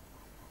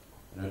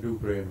 And I do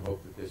pray and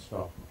hope that they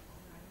stop.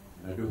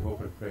 And I do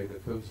hope and pray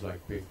that films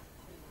like Pink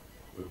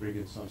will bring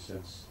in some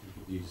sense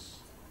into these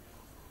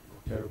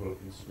terrible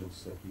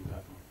incidents that keep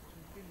happening.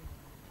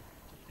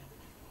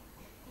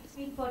 It's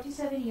been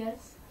 47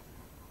 years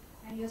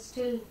and you're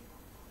still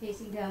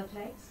facing the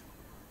outlines.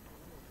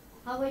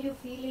 How are you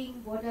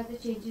feeling? What are the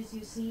changes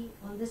you see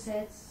on the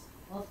sets,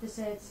 off the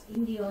sets,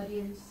 in the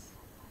audience?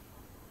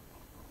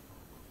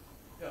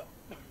 Yeah,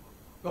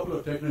 a couple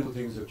of technical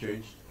things have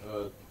changed.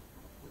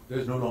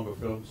 There's no longer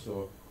film,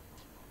 so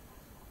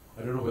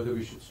I don't know whether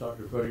we should start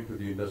referring to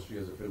the industry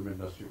as a film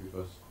industry,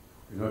 because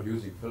we're not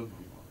using film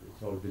anymore.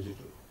 It's all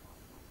digital.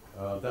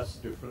 That's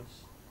the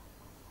difference.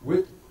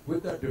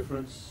 With that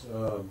difference,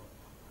 a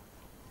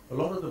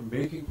lot of the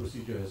making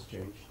procedure has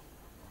changed.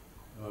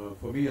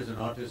 For me as an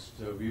artist,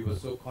 we were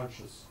so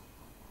conscious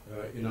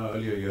in our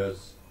earlier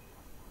years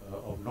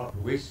of not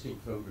wasting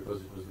film,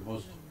 because it was the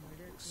most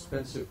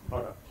expensive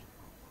product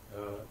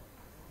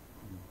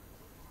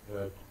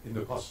in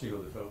the costing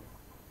of the film.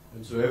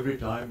 And so every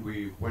time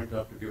we went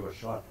up to give a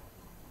shot,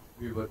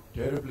 we were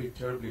terribly,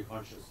 terribly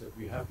conscious that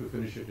we have to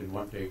finish it in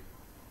one take,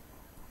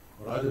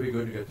 or either we're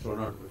going to get thrown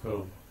out of the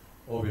film,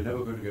 or we're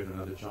never going to get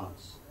another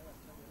chance.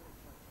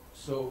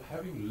 So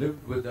having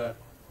lived with that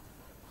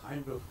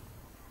kind of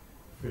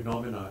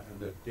phenomena and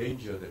the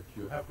danger that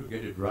you have to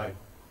get it right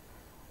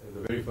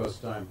the very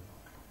first time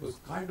was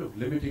kind of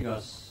limiting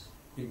us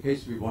in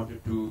case we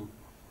wanted to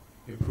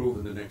improve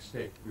in the next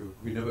take.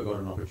 We never got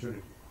an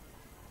opportunity.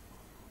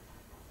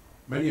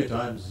 Many a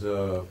times,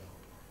 for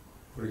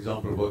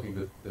example, working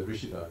with the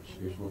Rishida,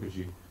 Shikesh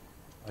Mukherjee,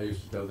 I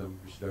used to tell them,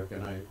 Rishida,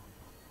 can I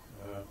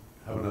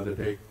have another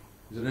take?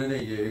 He said, no,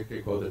 ye ek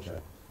take aur acha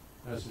hai.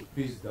 I said,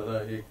 please,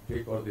 Dada, ek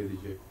take aur de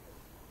dijiye.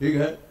 ठीक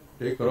है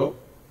take करो,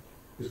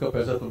 इसका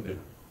पैसा तुम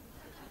देना.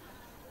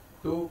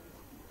 So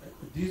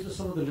these are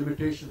some of the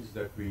limitations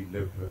that we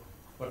lived with.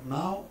 But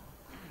now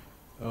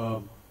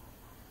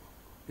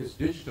it's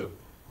digital.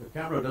 The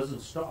camera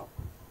doesn't stop,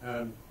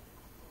 and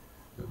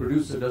the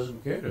producer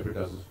doesn't care if it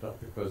doesn't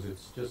stop because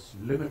it's just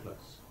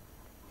limitless.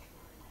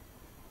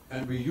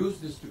 And we use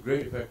this to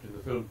great effect in the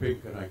film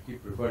Pink, and I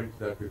keep referring to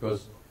that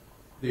because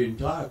the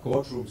entire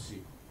courtroom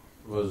scene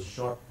was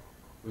shot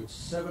with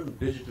 7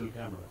 digital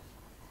cameras.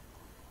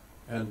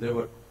 And there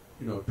were,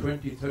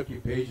 20, 30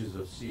 pages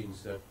of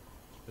scenes that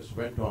just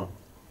went on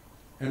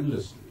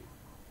endlessly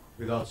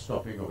without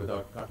stopping or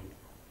without cutting.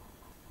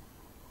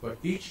 But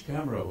each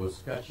camera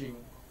was catching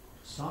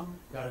some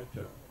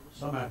character,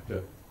 some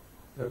actor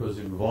that was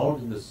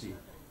involved in the scene.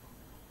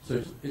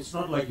 So it's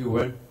not like you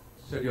went,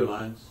 said your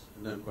lines,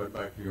 and then went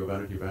back to your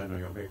vanity van or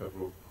your makeup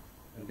room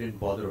and didn't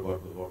bother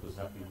about what was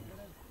happening.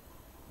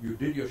 You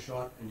did your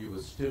shot and you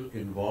were still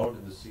involved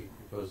in the scene,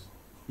 because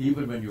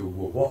even when you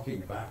were walking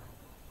back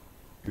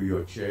to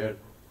your chair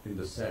in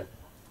the set,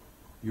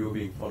 you were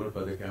being followed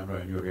by the camera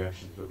and your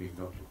reactions were being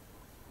noted.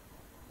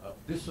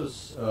 This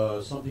was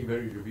something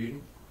very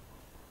revealing.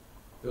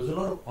 There was a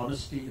lot of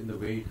honesty in the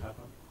way it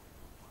happened.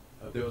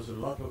 There was a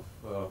lot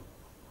of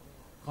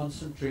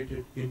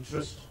concentrated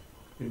interest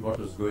in what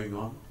was going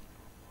on.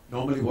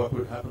 Normally what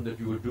would happen that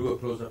you would do a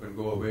close-up and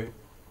go away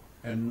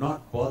and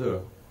not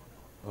bother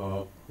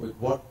with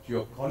what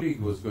your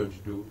colleague was going to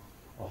do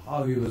or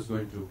how he was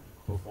going to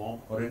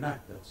perform or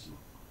enact that scene.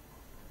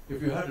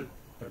 If you had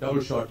a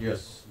double shot,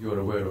 yes, you are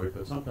aware of it,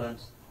 but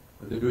sometimes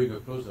when they're doing a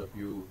close-up,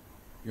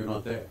 you're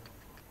not there.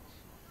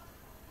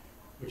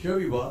 But here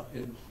we were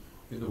in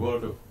the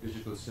world of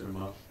digital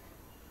cinema,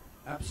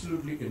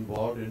 absolutely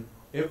involved in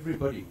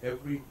everybody,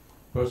 every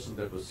person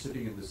that was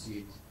sitting in the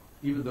scenes,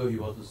 even though he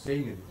wasn't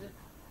saying anything.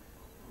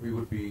 We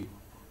would be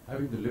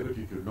having the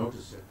liberty to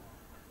notice it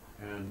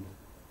and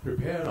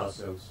prepare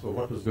ourselves for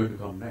what was going to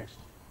come next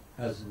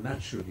as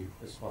naturally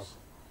as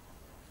possible.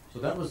 So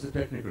that was the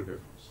technical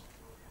difference.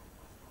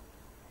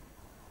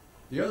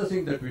 The other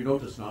thing that we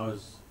notice now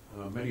is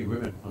many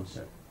women on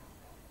set.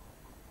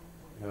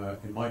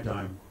 In my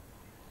time,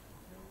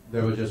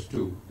 there were just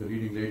 2, the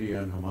leading lady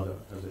and her mother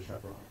as a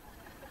chaperone.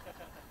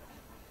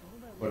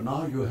 But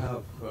now you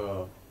have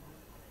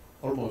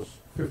almost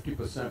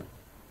 50%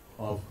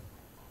 of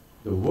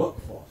the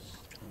workforce,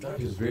 and that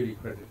is really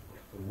creditable,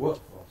 the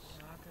workforce,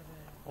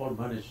 all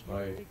managed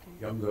by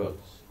young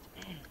girls,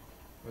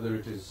 whether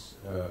it is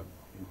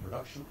in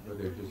production,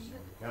 whether it is in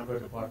the camera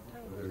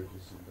department, whether it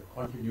is in the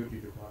continuity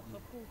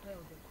department.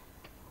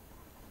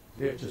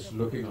 They're just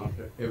looking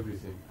after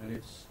everything, and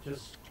it's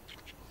just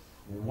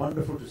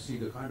wonderful to see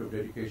the kind of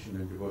dedication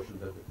and devotion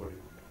that they put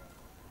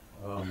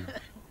in.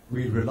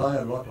 We rely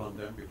a lot on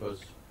them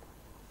because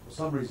for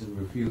some reason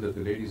we feel that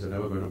the ladies are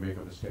never going to make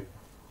a mistake.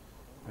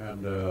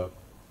 And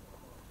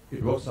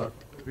it works out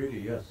really,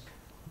 yes.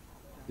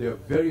 They are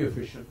very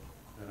efficient,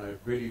 and I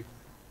really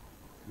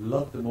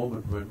love the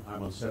moment when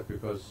I'm on set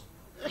because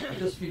I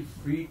just feel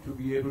free to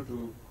be able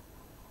to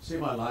say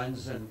my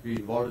lines and be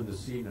involved in the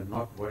scene and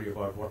not worry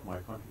about what my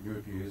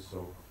continuity is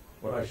or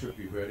what I should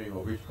be wearing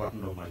or which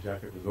button of my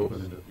jacket is open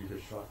in the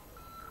previous shot.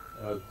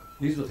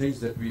 These were things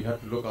that we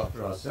had to look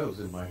after ourselves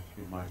in my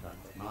time.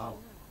 But now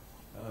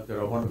there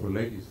are wonderful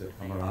ladies that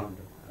come around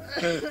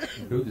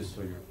and do this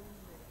for you.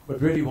 But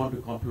really want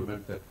to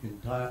compliment that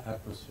entire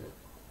atmosphere.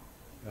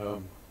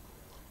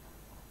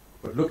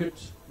 But look at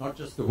not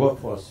just the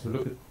workforce, but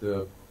look at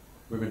the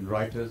women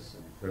writers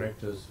and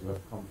directors who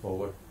have come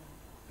forward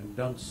and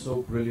done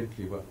so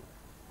brilliantly well.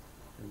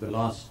 In the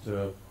last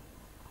 2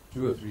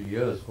 or 3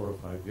 years, 4 or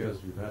 5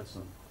 years, we've had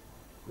some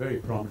very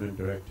prominent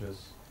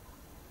directors,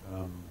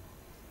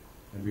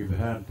 and we've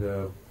had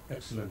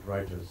excellent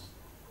writers.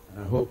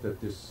 And I hope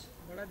that this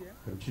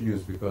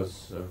continues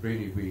because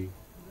really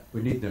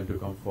we need them to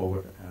come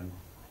forward and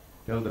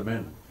tell the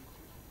men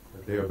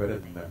that they are better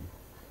than them.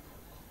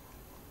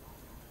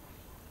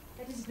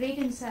 That is great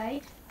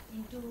insight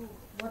into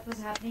what was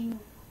happening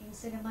in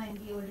cinema in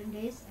the olden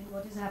days and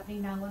what is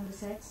happening now on the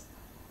sets.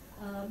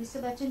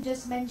 Mr. Bachchan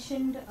just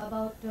mentioned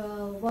about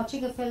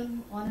watching a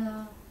film on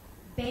a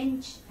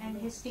bench and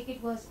his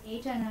ticket was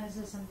 8 annas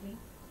or something.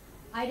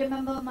 I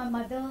remember my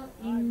mother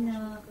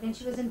when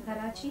she was in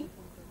Karachi,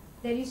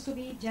 there used to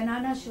be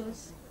Janana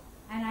shows,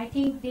 and I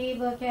think they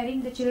were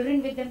carrying the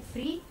children with them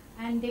free,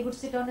 and they would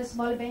sit on a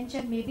small bench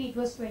and maybe it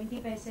was 20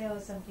 paise or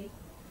something.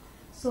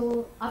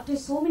 So after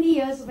so many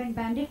years, when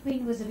Bandit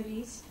Queen was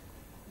released,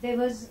 there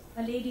was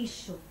a ladies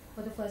show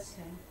for the first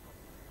time.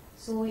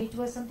 So it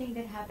was something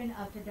that happened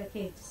after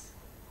decades.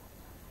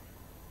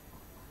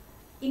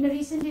 In a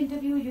recent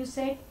interview, you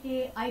said,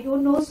 hey, I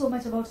don't know so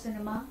much about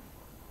cinema.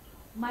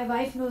 My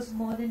wife knows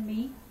more than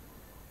me.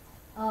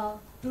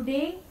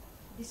 Today,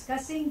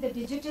 discussing the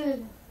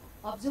digital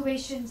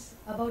observations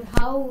about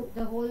how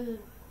the whole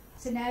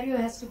scenario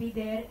has to be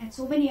there and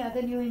so many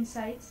other new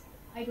insights,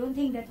 I don't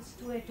think that is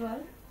true at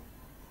all.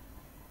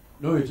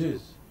 No, it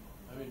is.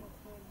 I mean,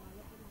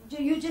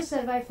 You just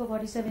survived for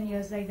 47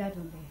 years like that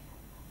only.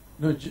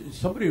 No,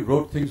 somebody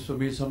wrote things for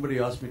me. Somebody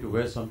asked me to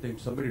wear something.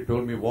 Somebody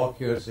told me walk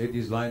here, say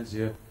these lines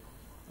here.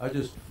 I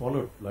just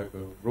followed like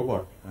a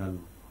robot, and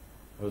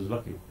I was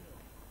lucky.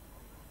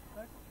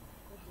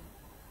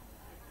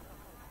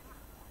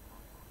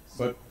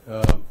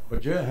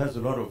 But Jaya has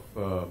a lot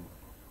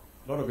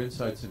of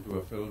insights into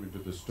a film, into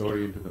the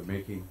story, into the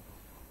making.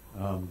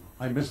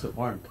 I missed the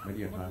point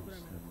many a times,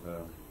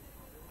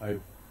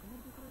 and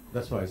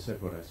that's why I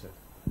said what I said.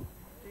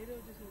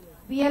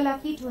 We are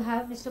lucky to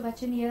have Mr.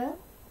 Bachchan here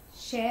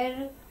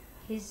share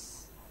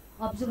his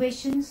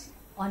observations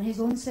on his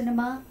own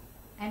cinema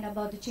and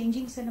about the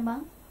changing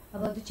cinema,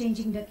 about the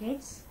changing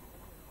decades.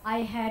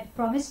 I had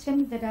promised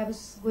him that I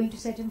was going to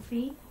set him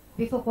free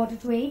before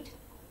 7:45,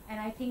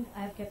 and I think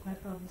I have kept my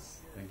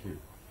promise. Thank you.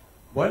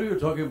 While we were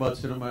talking about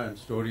cinema and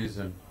stories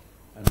and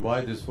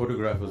why this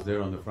photograph was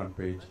there on the front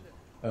page,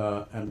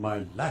 and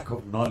my lack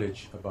of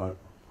knowledge about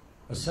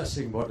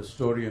assessing what a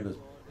story and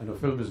a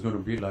film is going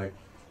to be like,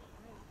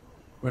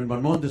 when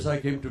Manmohan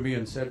Desai came to me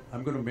and said,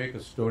 I'm going to make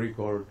a story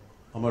called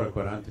Amar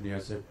Akbar Anthony, I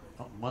said,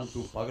 Man,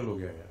 tu pagal ho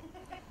gaya yaar.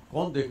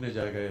 Kaun dekhne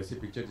jayega aisi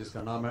picture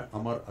jiska naam hai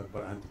Amar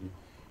Akbar Anthony?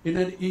 In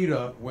an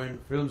era when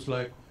films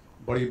like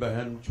Badi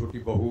Behan, Choti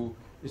Bahu,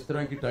 इस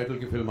तरह की title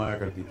की film आया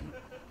करती थी,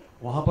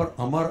 वहाँ पर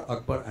Amar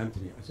Akbar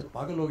Anthony, ऐसे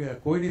पागल हो गया,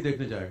 कोई नहीं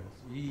देखने जाएगा.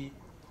 He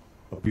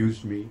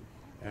abused me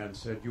and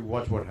said, you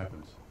watch what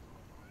happens.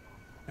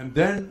 And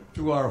then,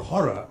 to our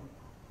horror,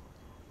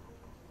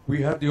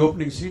 we had the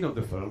opening scene of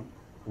the film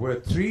where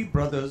 3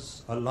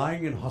 brothers are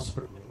lying in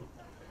hospital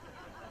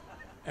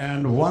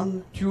and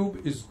one tube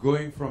is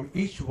going from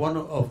each one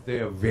of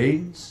their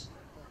veins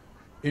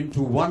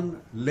into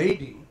one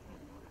lady.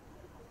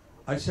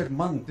 I said,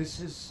 Man, this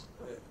is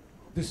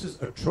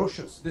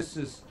atrocious. This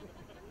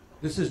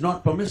is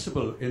not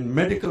permissible in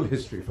medical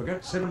history.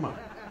 Forget cinema.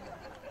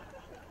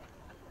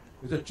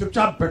 He said,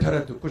 "Chupchap baitha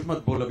rahe tu, kuch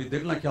mat bol, abhi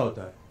dekhna kya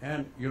hota hai."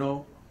 And you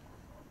know,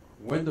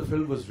 when the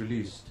film was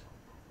released,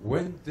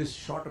 when this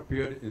shot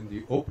appeared in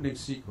the opening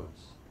sequence,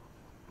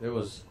 there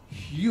was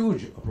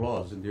huge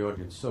applause in the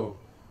audience. So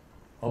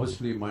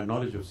obviously my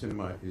knowledge of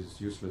cinema is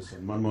useless,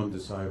 and Manmohan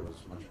Desai was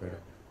much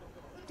better.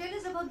 Tell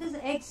us about this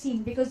egg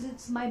scene, because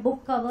it's my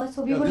book cover,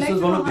 so we would this like is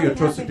to one know of how the it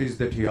happened. atrocities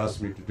that he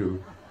asked me to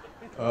do.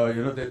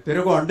 You know,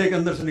 तेरे को अंडे के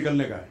अंदर से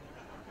निकलने का है.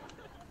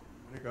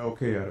 मैंने कहा,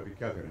 okay यार, अभी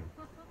क्या करें?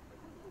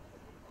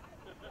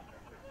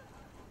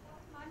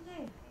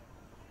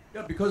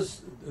 Yeah,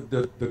 because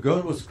the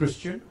girl was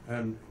Christian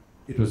and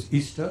it was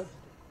Easter,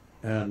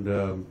 and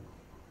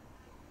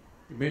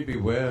he made me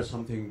wear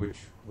something which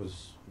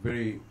was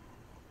very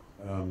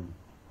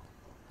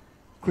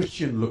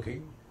Christian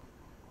looking,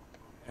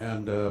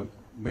 and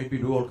made me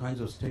do all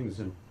kinds of things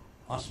and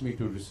asked me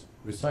to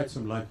recite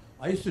some lines.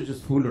 I used to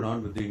just fool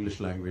around with the English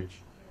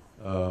language,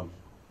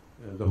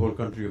 the whole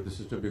country of the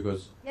sister,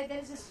 because there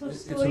is a story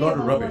it's a lot of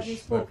about what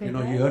rubbish. spoken, But you know,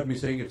 right? he heard me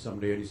saying it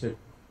someday and he said,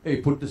 "Hey,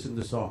 put this in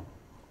the song."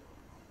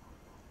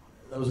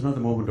 That was another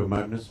moment of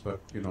madness, but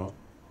you know,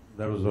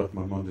 that was what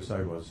Manmohan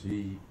Desai was.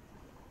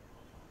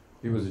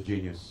 He was a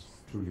genius,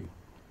 truly.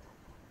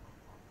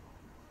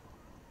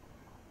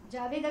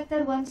 Javed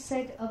Akhtar once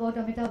said about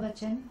Amitabh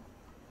Bachchan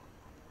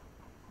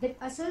that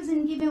असल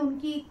जिंदगी में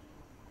उनकी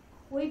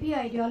कोई भी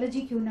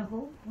ideology क्यों ना हो,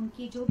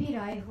 उनकी जो भी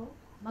राय हो,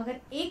 मगर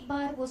एक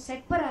बार वो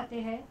सेट पर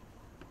आते हैं,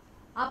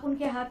 आप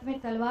उनके हाथ में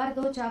तलवार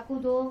दो, चाकू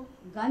दो,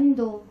 गन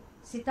दो,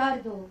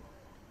 सितार दो,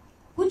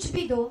 कुछ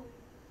भी दो,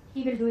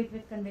 he will do it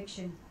with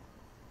conviction.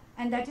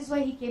 And that is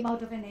why he came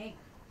out of an egg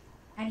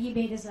and he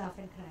made us laugh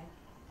and cry.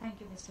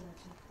 Thank you, Mr.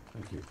 Bachchan.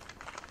 Thank you.